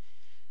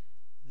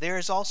 there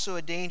is also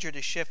a danger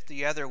to shift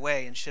the other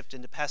way and shift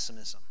into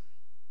pessimism.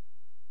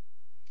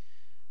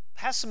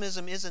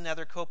 Pessimism is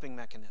another coping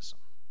mechanism.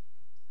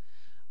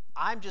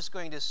 I'm just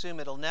going to assume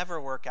it'll never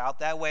work out.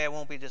 That way I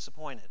won't be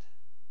disappointed.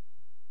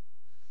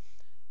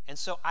 And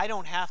so I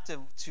don't have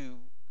to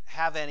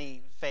have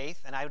any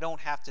faith, and I don't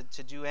have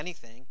to do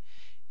anything.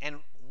 And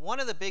one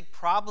of the big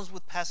problems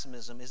with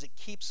pessimism is it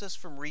keeps us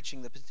from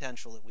reaching the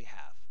potential that we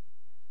have.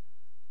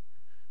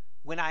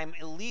 When I'm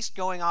at least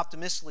going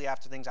optimistically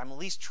after things, I'm at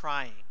least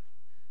trying.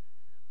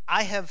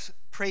 I have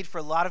prayed for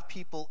a lot of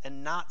people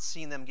and not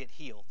seen them get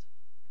healed.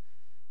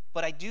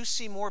 But I do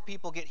see more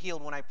people get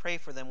healed when I pray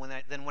for them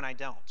than when I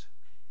don't.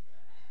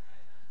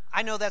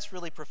 I know that's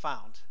really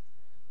profound.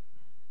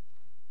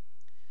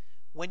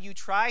 When you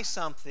try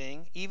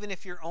something, even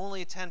if you're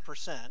only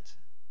 10%,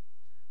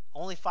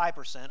 only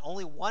 5%,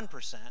 only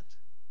 1%,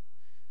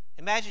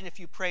 imagine if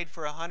you prayed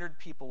for 100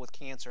 people with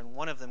cancer and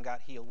one of them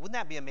got healed. Wouldn't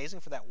that be amazing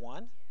for that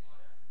one?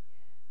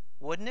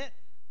 Wouldn't it?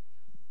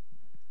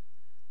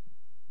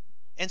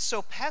 And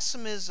so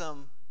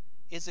pessimism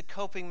is a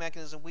coping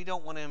mechanism. We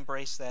don't want to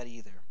embrace that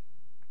either.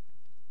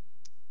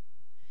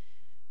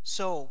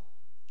 So,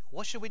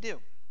 what should we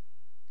do?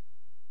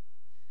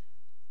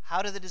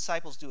 How did the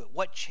disciples do it?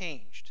 What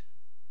changed?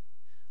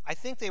 I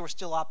think they were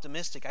still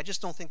optimistic. I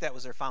just don't think that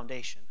was their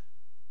foundation.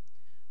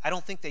 I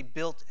don't think they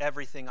built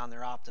everything on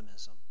their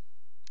optimism.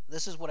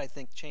 This is what I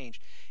think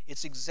changed.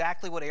 It's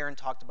exactly what Aaron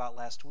talked about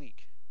last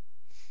week.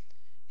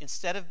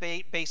 Instead of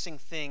basing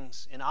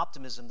things in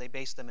optimism, they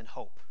based them in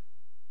hope.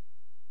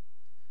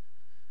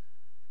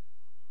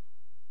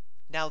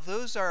 Now,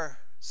 those are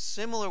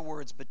similar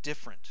words but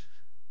different.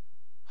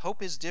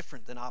 Hope is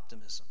different than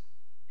optimism.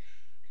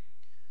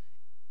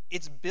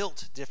 It's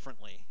built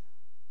differently.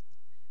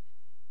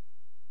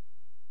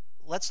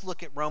 Let's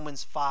look at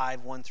Romans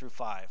 5, 1 through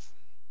 5.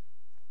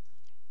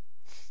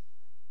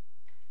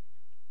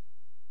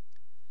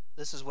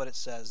 This is what it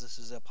says. This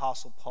is the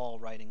Apostle Paul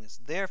writing this.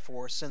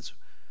 Therefore, since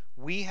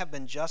we have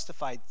been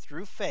justified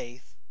through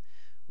faith,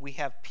 we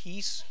have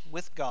peace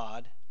with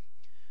God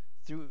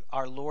through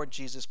our Lord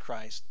Jesus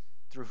Christ,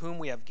 through whom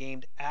we have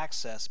gained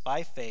access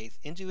by faith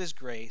into his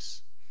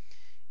grace,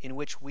 in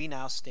which we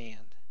now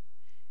stand.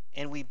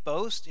 And we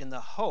boast in the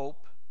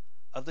hope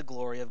of the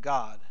glory of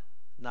God.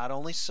 Not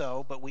only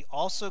so, but we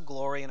also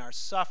glory in our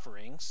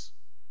sufferings.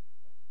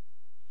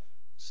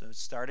 So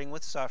starting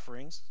with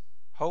sufferings,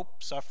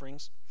 hope,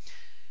 sufferings,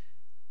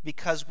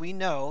 because we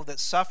know that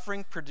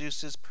suffering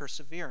produces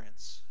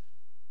perseverance.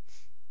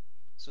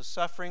 So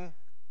suffering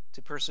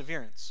to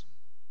perseverance.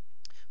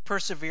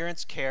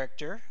 Perseverance,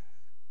 character.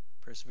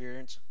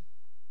 Perseverance,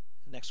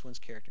 the next one's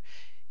character.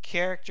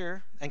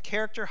 Character, and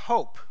character,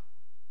 hope.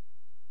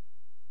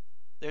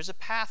 There's a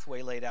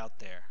pathway laid out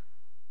there.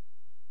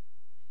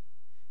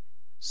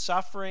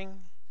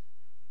 Suffering,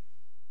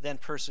 then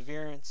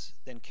perseverance,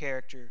 then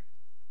character,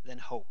 then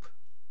hope.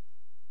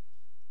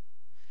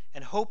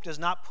 And hope does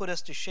not put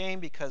us to shame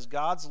because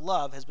God's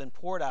love has been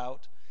poured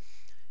out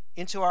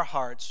into our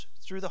hearts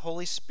through the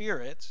Holy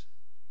Spirit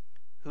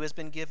who has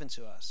been given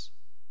to us.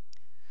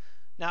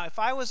 Now, if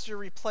I was to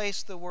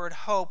replace the word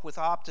hope with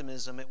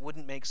optimism, it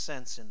wouldn't make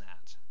sense in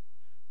that.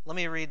 Let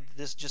me read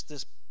this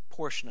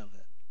portion of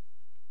it.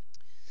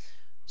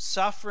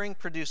 Suffering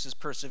produces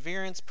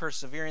perseverance,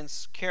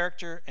 perseverance,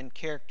 character, and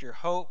character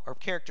hope, or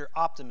character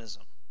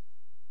optimism.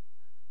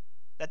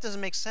 That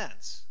doesn't make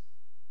sense.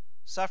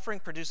 Suffering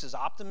produces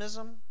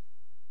optimism?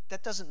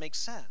 That doesn't make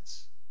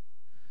sense.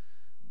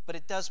 But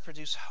it does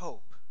produce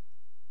hope.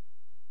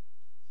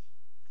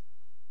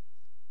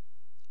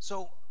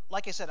 So,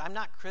 like I said, I'm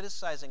not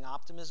criticizing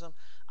optimism.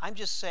 I'm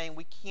just saying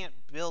we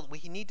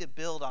need to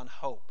build on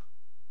hope.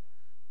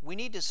 We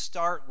need to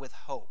start with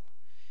hope.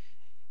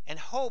 And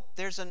hope,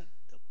 there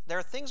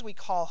are things we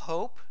call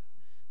hope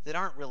that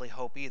aren't really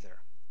hope either.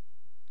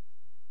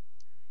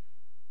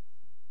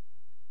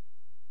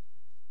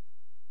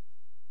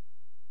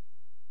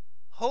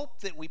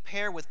 Hope that we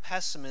pair with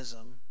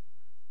pessimism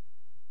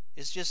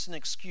is just an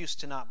excuse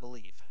to not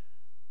believe.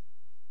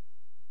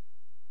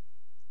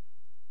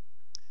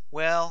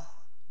 Well,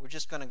 we're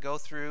just going to go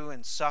through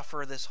and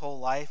suffer this whole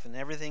life and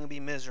everything will be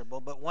miserable,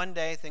 but one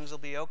day things will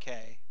be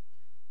okay.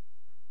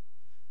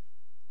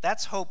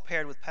 That's hope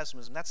paired with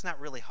pessimism. That's not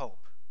really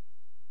hope.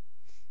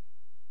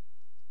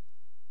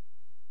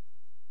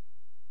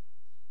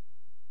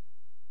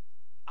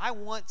 I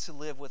want to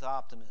live with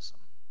optimism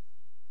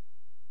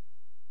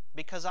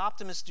because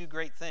optimists do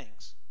great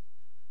things.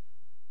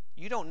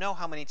 You don't know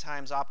how many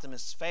times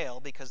optimists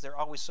fail because they're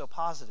always so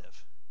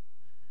positive.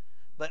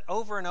 But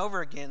over and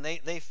over again,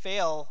 they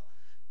fail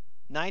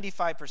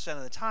 95%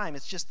 of the time.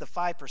 It's just the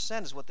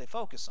 5% is what they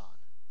focus on.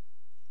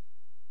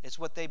 It's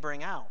what they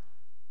bring out.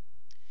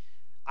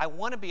 I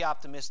want to be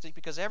optimistic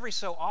because every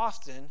so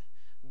often,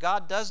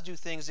 God does do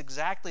things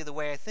exactly the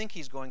way I think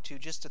He's going to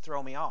just to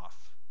throw me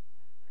off.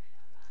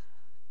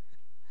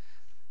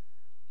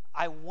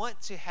 I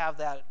want to have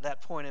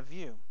that point of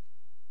view.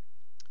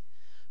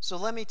 So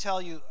let me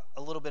tell you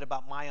a little bit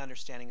about my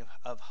understanding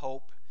of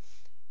hope.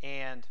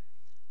 And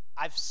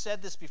I've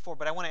said this before,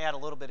 but I want to add a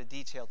little bit of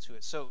detail to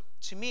it. So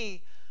to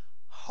me,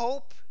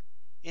 hope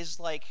is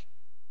like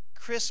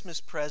Christmas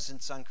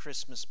presents on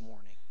Christmas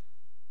morning.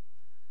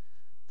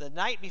 The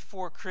night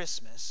before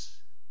Christmas,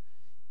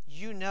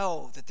 you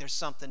know that there's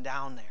something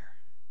down there.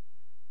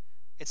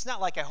 It's not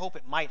like I hope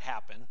it might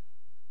happen.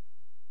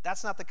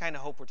 That's not the kind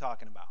of hope we're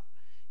talking about.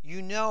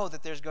 You know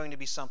that there's going to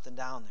be something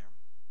down there.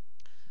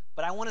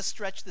 But I want to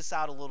stretch this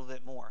out a little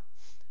bit more.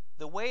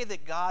 The way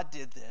that God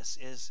did this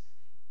is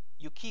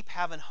you keep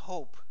having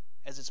hope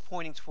as it's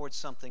pointing towards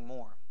something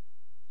more.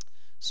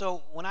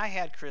 So when I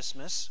had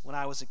Christmas, when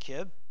I was a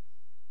kid,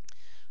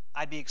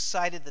 I'd be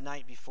excited the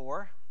night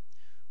before,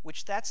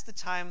 which that's the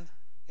time,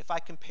 if I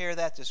compare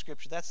that to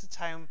Scripture, that's the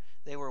time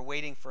they were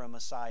waiting for a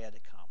Messiah to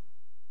come.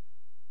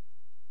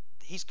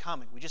 He's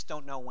coming. We just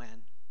don't know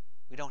when.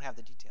 We don't have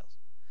the details.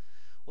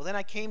 Well, then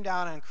I came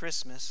down on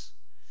Christmas,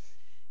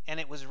 and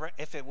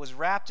if it was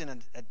wrapped in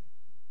a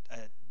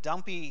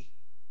dumpy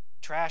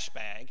trash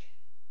bag,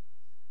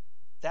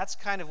 that's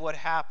kind of what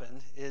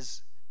happened,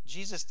 is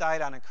Jesus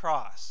died on a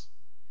cross.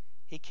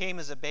 He came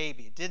as a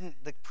baby.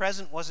 The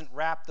present wasn't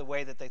wrapped the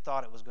way that they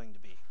thought it was going to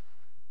be.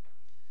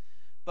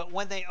 But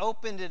when they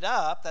opened it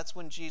up, that's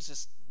when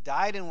Jesus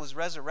died and was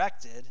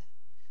resurrected,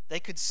 they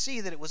could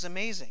see that it was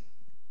amazing.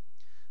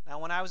 Now,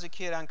 when I was a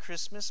kid on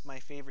Christmas, my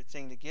favorite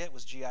thing to get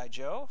was G.I.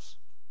 Joes.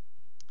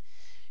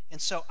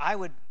 And so I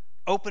would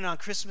open on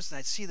Christmas and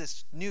I'd see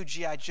this new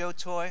G.I. Joe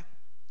toy,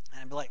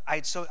 and I'd be like,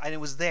 and it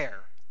was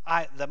there.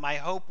 That my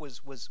hope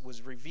was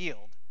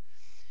revealed.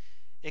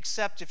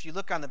 Except if you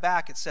look on the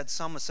back, it said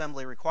some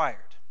assembly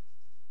required.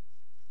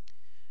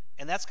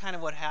 And that's kind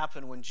of what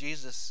happened when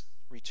Jesus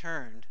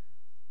returned.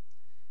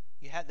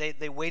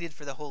 They waited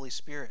for the Holy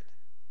Spirit.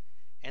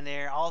 And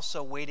they're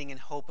also waiting in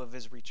hope of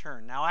His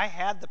return. Now, I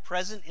had the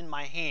present in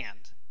my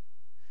hand,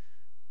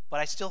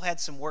 but I still had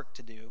some work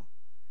to do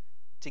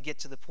to get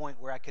to the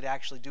point where I could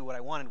actually do what I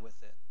wanted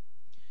with it.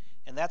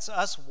 And that's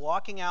us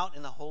walking out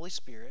in the Holy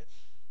Spirit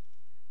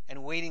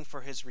and waiting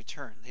for His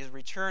return. His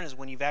return is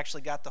when you've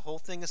actually got the whole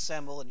thing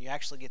assembled and you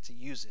actually get to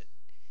use it.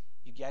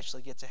 You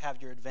actually get to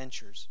have your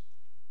adventures.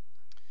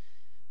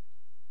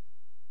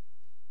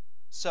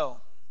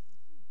 So,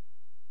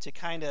 to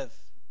kind of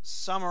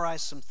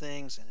summarize some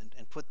things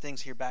and put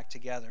things here back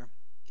together,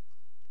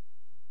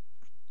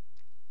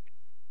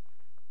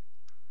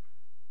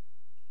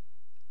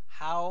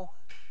 how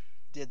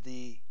did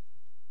the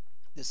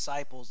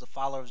disciples, the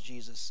followers of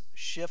Jesus,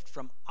 shift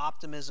from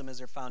optimism as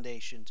their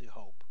foundation to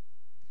hope?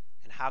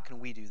 And how can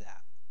we do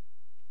that?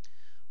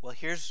 Well,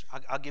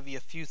 I'll give you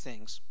a few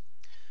things.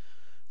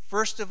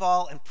 First of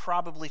all, and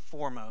probably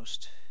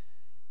foremost,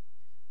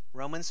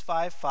 Romans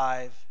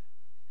 5:5,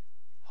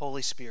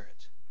 Holy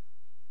Spirit.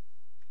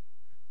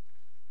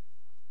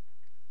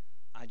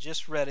 I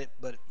just read it,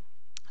 but it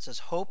says,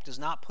 hope does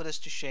not put us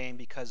to shame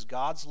because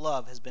God's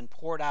love has been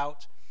poured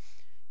out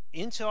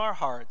into our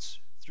hearts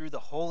through the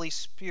Holy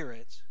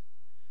Spirit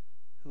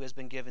who has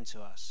been given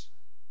to us.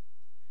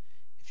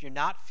 If you're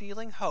not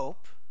feeling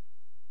hope,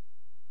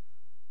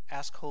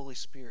 ask Holy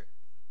Spirit.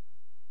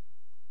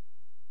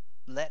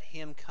 Let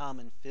Him come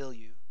and fill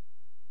you.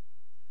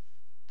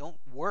 Don't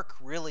work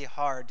really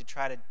hard to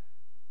try to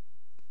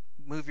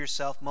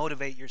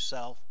motivate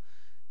yourself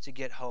to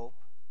get hope.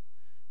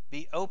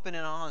 Be open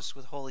and honest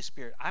with Holy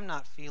Spirit. I'm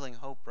not feeling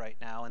hope right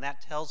now, and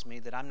that tells me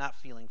that I'm not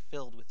feeling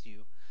filled with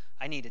you.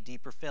 I need a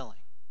deeper filling.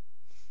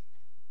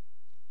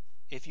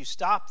 If you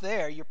stop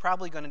there, you're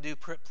probably going to do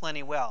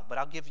plenty well, but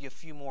I'll give you a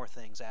few more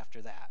things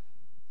after that.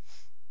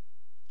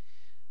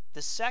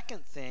 The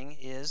second thing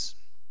is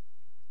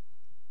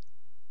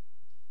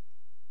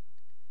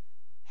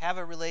have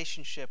a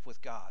relationship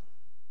with God.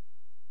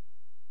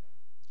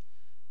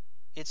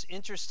 It's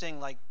interesting,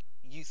 like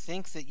you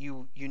think that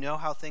you know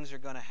how things are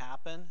going to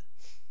happen,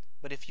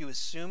 but if you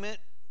assume it,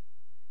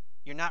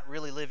 you're not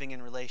really living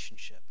in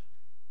relationship.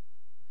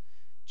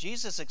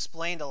 Jesus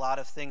explained a lot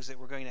of things that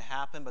were going to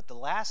happen, but the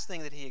last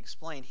thing that he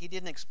explained, he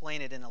didn't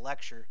explain it in a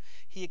lecture.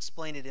 He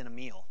explained it in a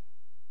meal.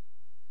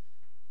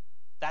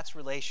 That's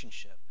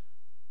relationship.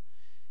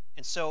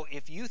 And so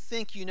if you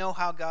think you know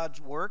how God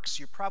works,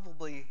 you're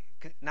probably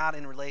not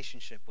in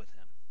relationship with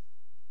him.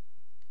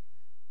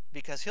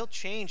 Because he'll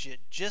change it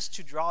just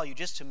to draw you,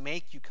 just to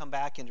make you come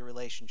back into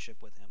relationship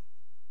with him.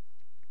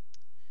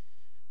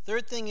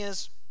 Third thing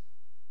is,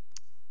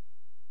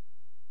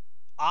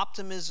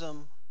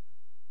 optimism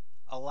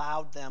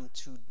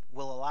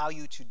will allow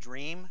you to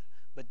dream,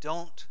 but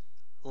don't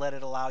let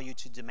it allow you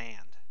to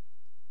demand.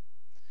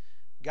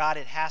 God,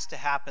 it has to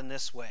happen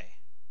this way.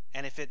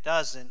 And if it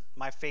doesn't,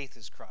 my faith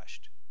is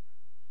crushed.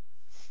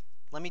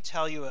 Let me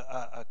tell you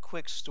a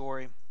quick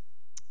story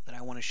that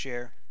I want to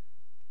share.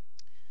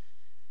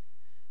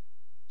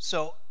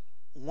 So,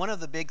 one of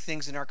the big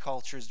things in our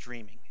culture is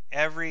dreaming.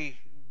 The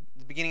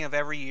beginning of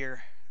every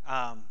year,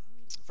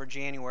 for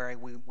January,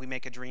 we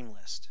make a dream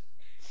list.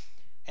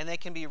 And they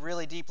can be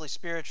really deeply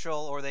spiritual,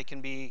 or they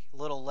can be a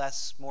little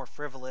more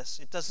frivolous.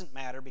 It doesn't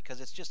matter, because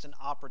it's just an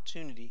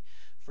opportunity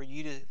for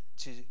you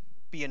to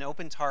be an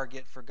open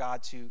target for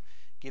God to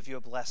give you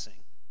a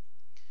blessing.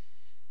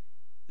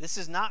 This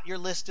is not your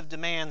list of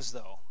demands,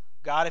 though.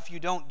 God, if you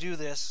don't do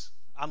this,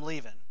 I'm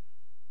leaving.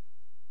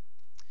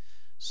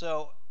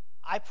 So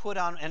I put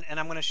on, and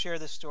I'm going to share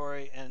this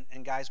story, and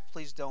guys,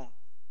 please don't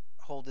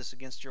hold this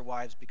against your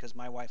wives, because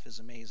my wife is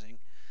amazing.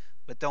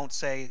 But don't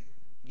say,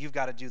 you've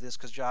got to do this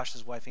because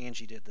Josh's wife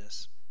Angie did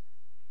this.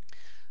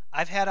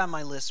 I've had on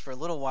my list for a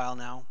little while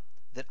now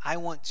that I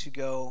want to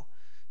go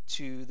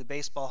to the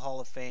Baseball Hall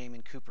of Fame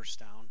in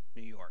Cooperstown,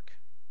 New York.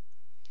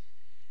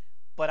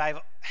 But I've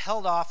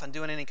held off on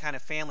doing any kind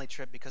of family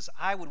trip because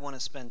I would want to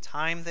spend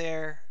time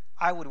there.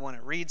 I would want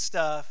to read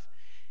stuff,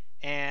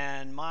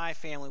 and my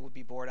family would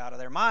be bored out of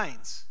their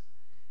minds.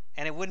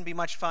 And it wouldn't be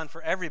much fun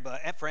for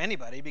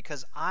anybody,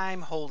 because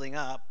I'm holding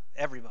up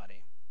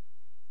everybody.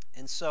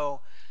 And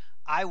so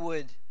I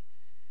would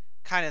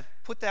kind of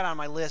put that on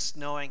my list,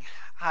 knowing,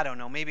 I don't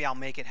know, maybe I'll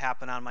make it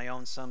happen on my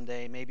own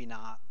someday, maybe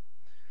not.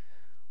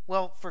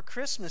 Well, for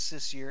Christmas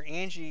this year,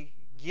 Angie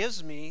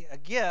gives me a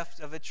gift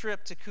of a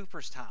trip to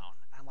Cooperstown.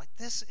 I'm like,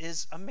 this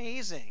is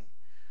amazing.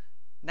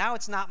 Now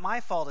it's not my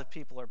fault if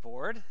people are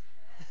bored.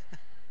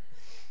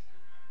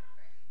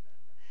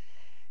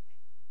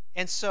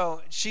 And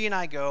so she and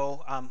I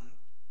go, and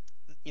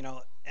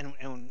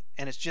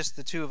it's just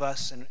the two of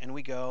us, and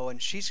we go,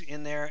 and she's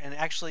in there and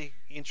actually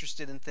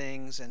interested in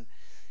things,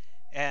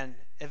 and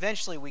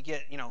eventually we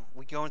get,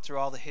 we go through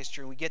all the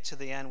history, and we get to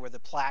the end where the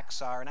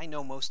plaques are, and I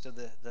know most of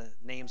the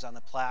names on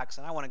the plaques,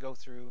 and I want to go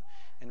through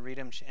and read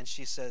them, and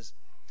she says,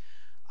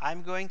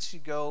 I'm going to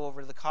go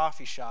over to the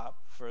coffee shop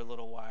for a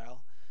little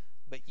while,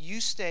 but you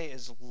stay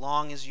as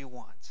long as you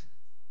want.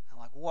 I'm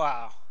like,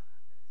 wow,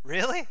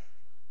 really?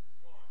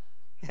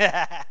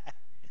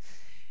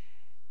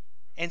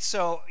 And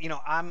so,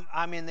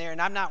 I'm in there,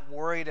 and I'm not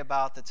worried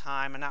about the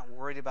time. I'm not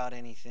worried about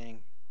anything.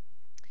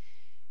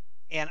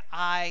 And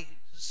I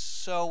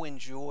so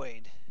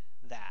enjoyed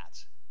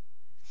that.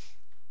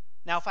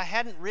 Now, if I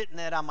hadn't written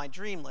that on my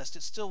dream list,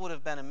 it still would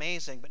have been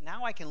amazing. But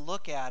now I can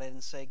look at it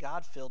and say,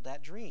 God filled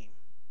that dream.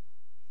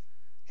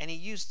 And he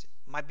used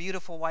my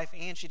beautiful wife,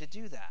 Angie, to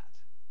do that.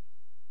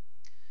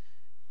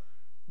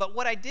 But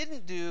what I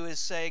didn't do is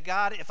say,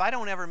 God, if I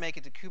don't ever make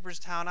it to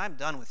Cooperstown, I'm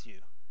done with you.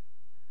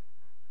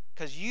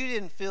 Because you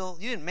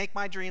didn't make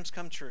my dreams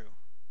come true.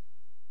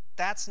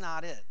 That's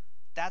not it.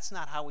 That's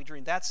not how we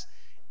dream. That's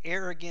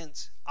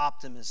arrogant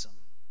optimism.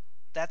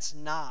 That's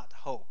not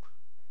hope.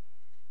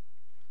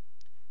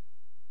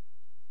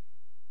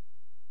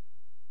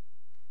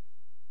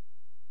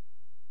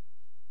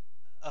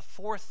 A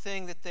fourth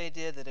thing that they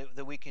did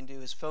that we can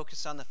do is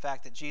focus on the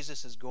fact that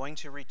Jesus is going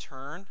to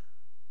return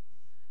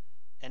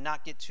and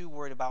not get too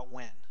worried about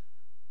when.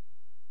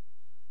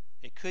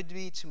 It could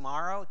be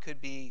tomorrow. It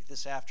could be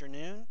this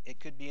afternoon. It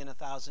could be in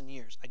 1,000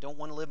 years. I don't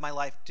want to live my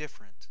life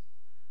different.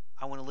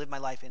 I want to live my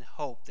life in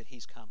hope that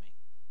he's coming.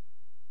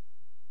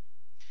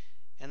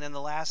 And then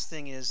the last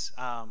thing is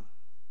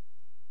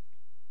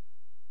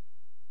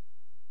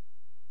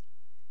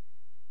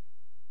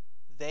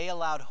they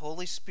allowed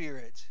Holy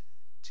Spirit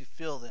to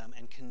fill them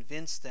and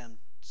convince them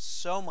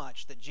so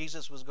much that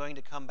Jesus was going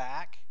to come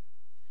back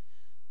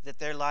that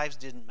their lives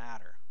didn't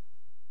matter.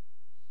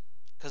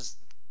 Because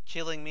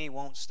killing me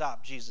won't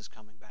stop Jesus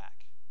coming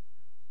back.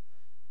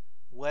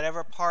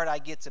 Whatever part I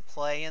get to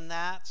play in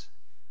that,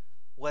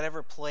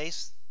 whatever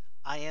place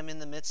I am in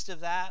the midst of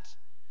that,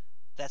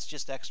 that's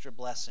just extra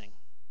blessing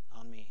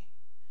on me.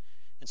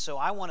 And so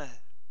I want to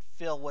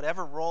fill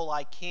whatever role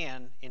I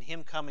can in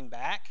him coming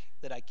back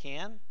that I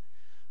can,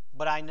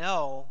 but I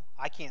know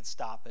I can't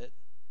stop it.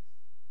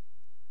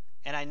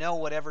 And I know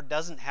whatever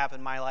doesn't happen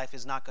in my life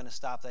is not going to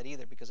stop that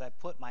either, because I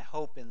put my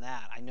hope in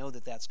that. I know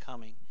that that's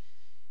coming.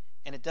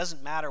 And it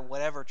doesn't matter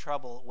whatever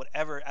trouble,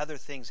 whatever other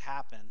things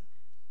happen,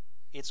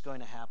 it's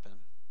going to happen.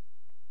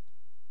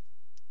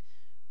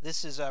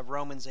 This is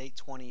Romans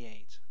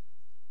 8:28.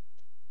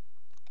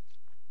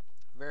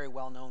 Very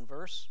well-known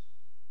verse.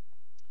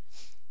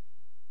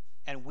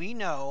 And we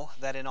know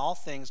that in all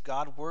things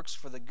God works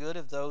for the good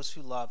of those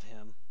who love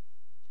him,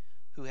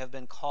 who have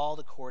been called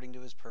according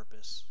to his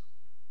purpose.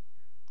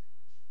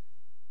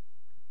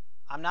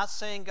 I'm not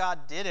saying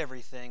God did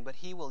everything, but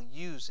he will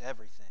use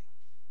everything.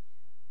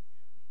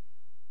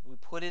 We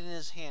put it in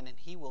his hand, and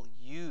he will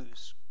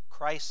use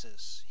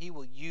crisis. He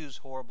will use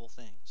horrible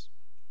things.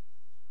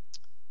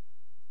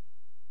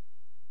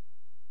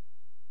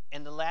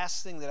 And the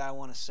last thing that I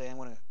want to say, I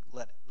want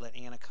to let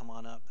Anna come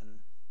on up and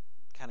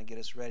kind of get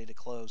us ready to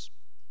close,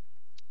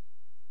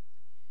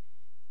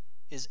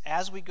 is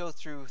as we go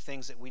through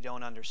things that we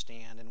don't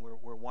understand and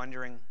we're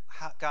wondering,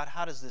 God,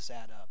 how does this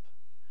add up?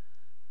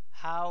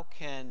 How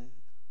can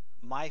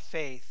my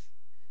faith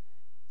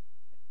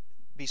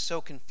be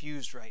so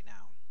confused right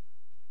now?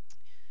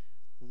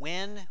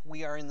 When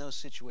we are in those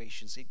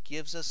situations, it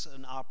gives us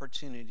an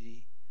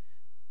opportunity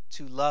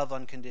to love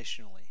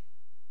unconditionally.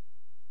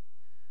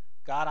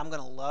 God, I'm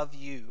going to love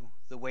you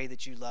the way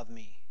that you love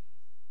me.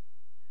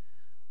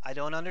 I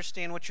don't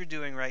understand what you're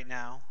doing right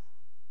now.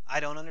 I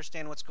don't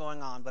understand what's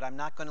going on, but I'm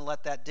not going to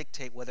let that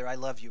dictate whether I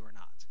love you or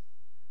not.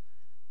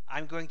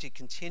 I'm going to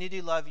continue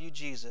to love you,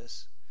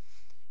 Jesus,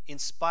 in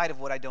spite of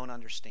what I don't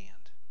understand.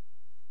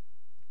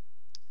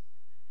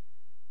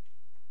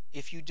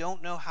 If you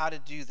don't know how to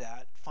do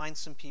that, find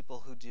some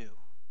people who do.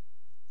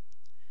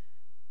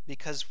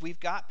 Because we've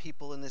got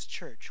people in this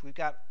church. We've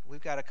got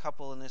a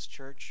couple in this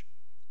church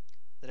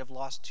that have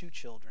lost 2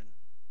 children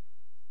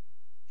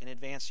in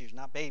advanced years,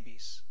 not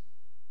babies.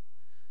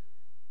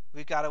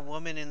 We've got a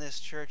woman in this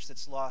church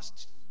that's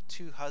lost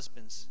 2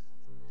 husbands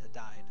that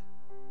died.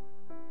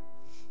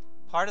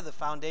 Part of the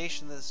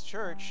foundation of this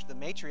church, the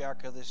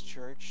matriarch of this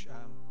church,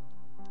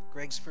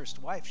 Greg's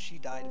first wife, she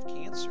died of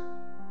cancer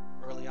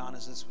early on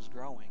as this was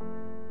growing.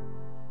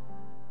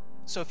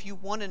 So if you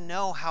want to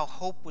know how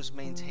hope was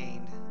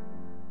maintained,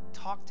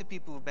 talk to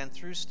people who've been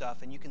through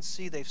stuff and you can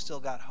see they've still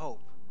got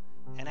hope.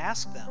 And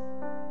ask them,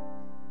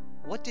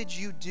 what did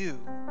you do?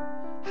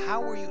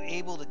 How were you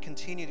able to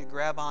continue to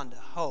grab on to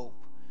hope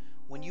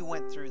when you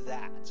went through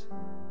that?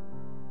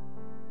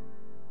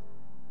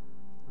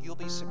 You'll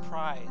be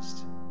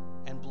surprised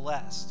and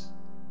blessed.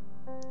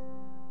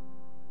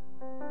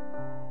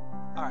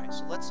 All right,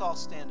 so let's all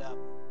stand up.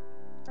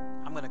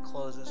 I'm going to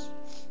close this.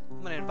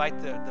 I'm going to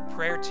invite the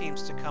prayer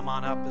teams to come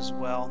on up as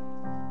well.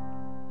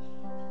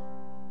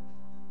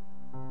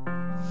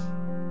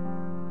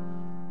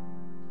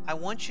 I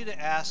want you to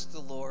ask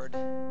the Lord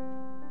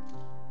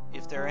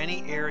if there are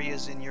any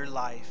areas in your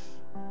life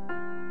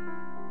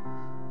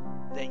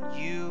that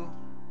you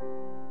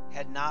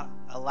had not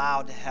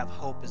allowed to have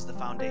hope as the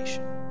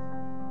foundation.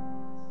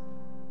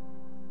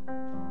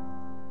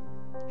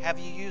 Have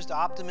you used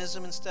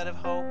optimism instead of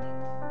hope?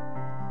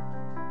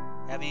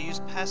 Have you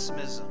used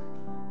pessimism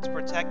to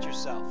protect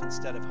yourself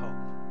instead of hope?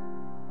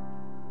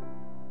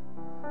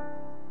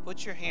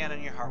 Put your hand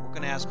on your heart. We're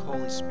going to ask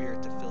Holy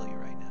Spirit to fill you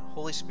right now.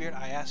 Holy Spirit,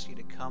 I ask you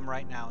to come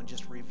right now and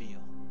just reveal.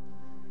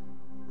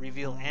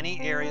 Reveal any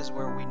areas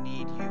where we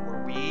need you,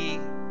 where we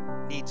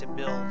need to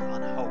build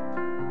on hope.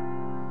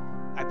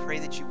 I pray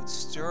that you would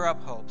stir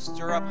up hope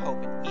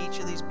in each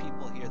of these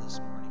people here this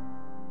morning.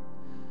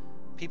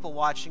 People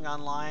watching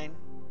online,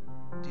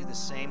 do the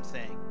same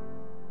thing.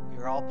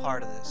 You're all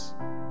part of this.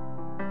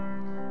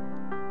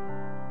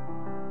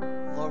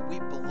 Lord, we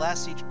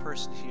bless each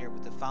person here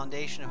with the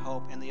foundation of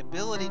hope and the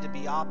ability to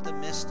be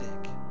optimistic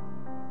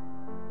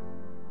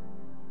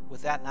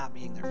with that not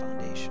being their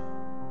foundation.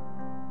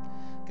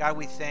 God,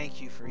 we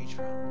thank you for each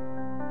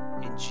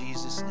one. In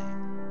Jesus'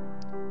 name,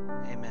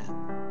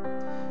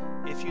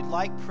 amen. If you'd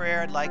like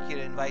prayer, I'd like you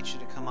to invite you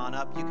to come on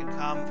up. You can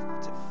come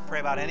to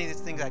pray about any of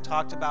the things I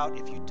talked about.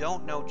 If you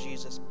don't know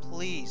Jesus,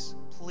 please,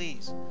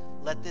 please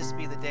let this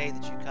be the day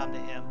that you come to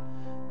him.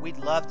 We'd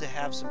love to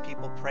have some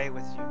people pray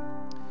with you.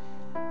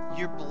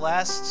 You're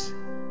blessed.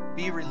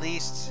 Be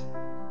released.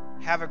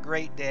 Have a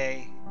great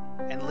day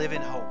and live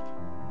in hope.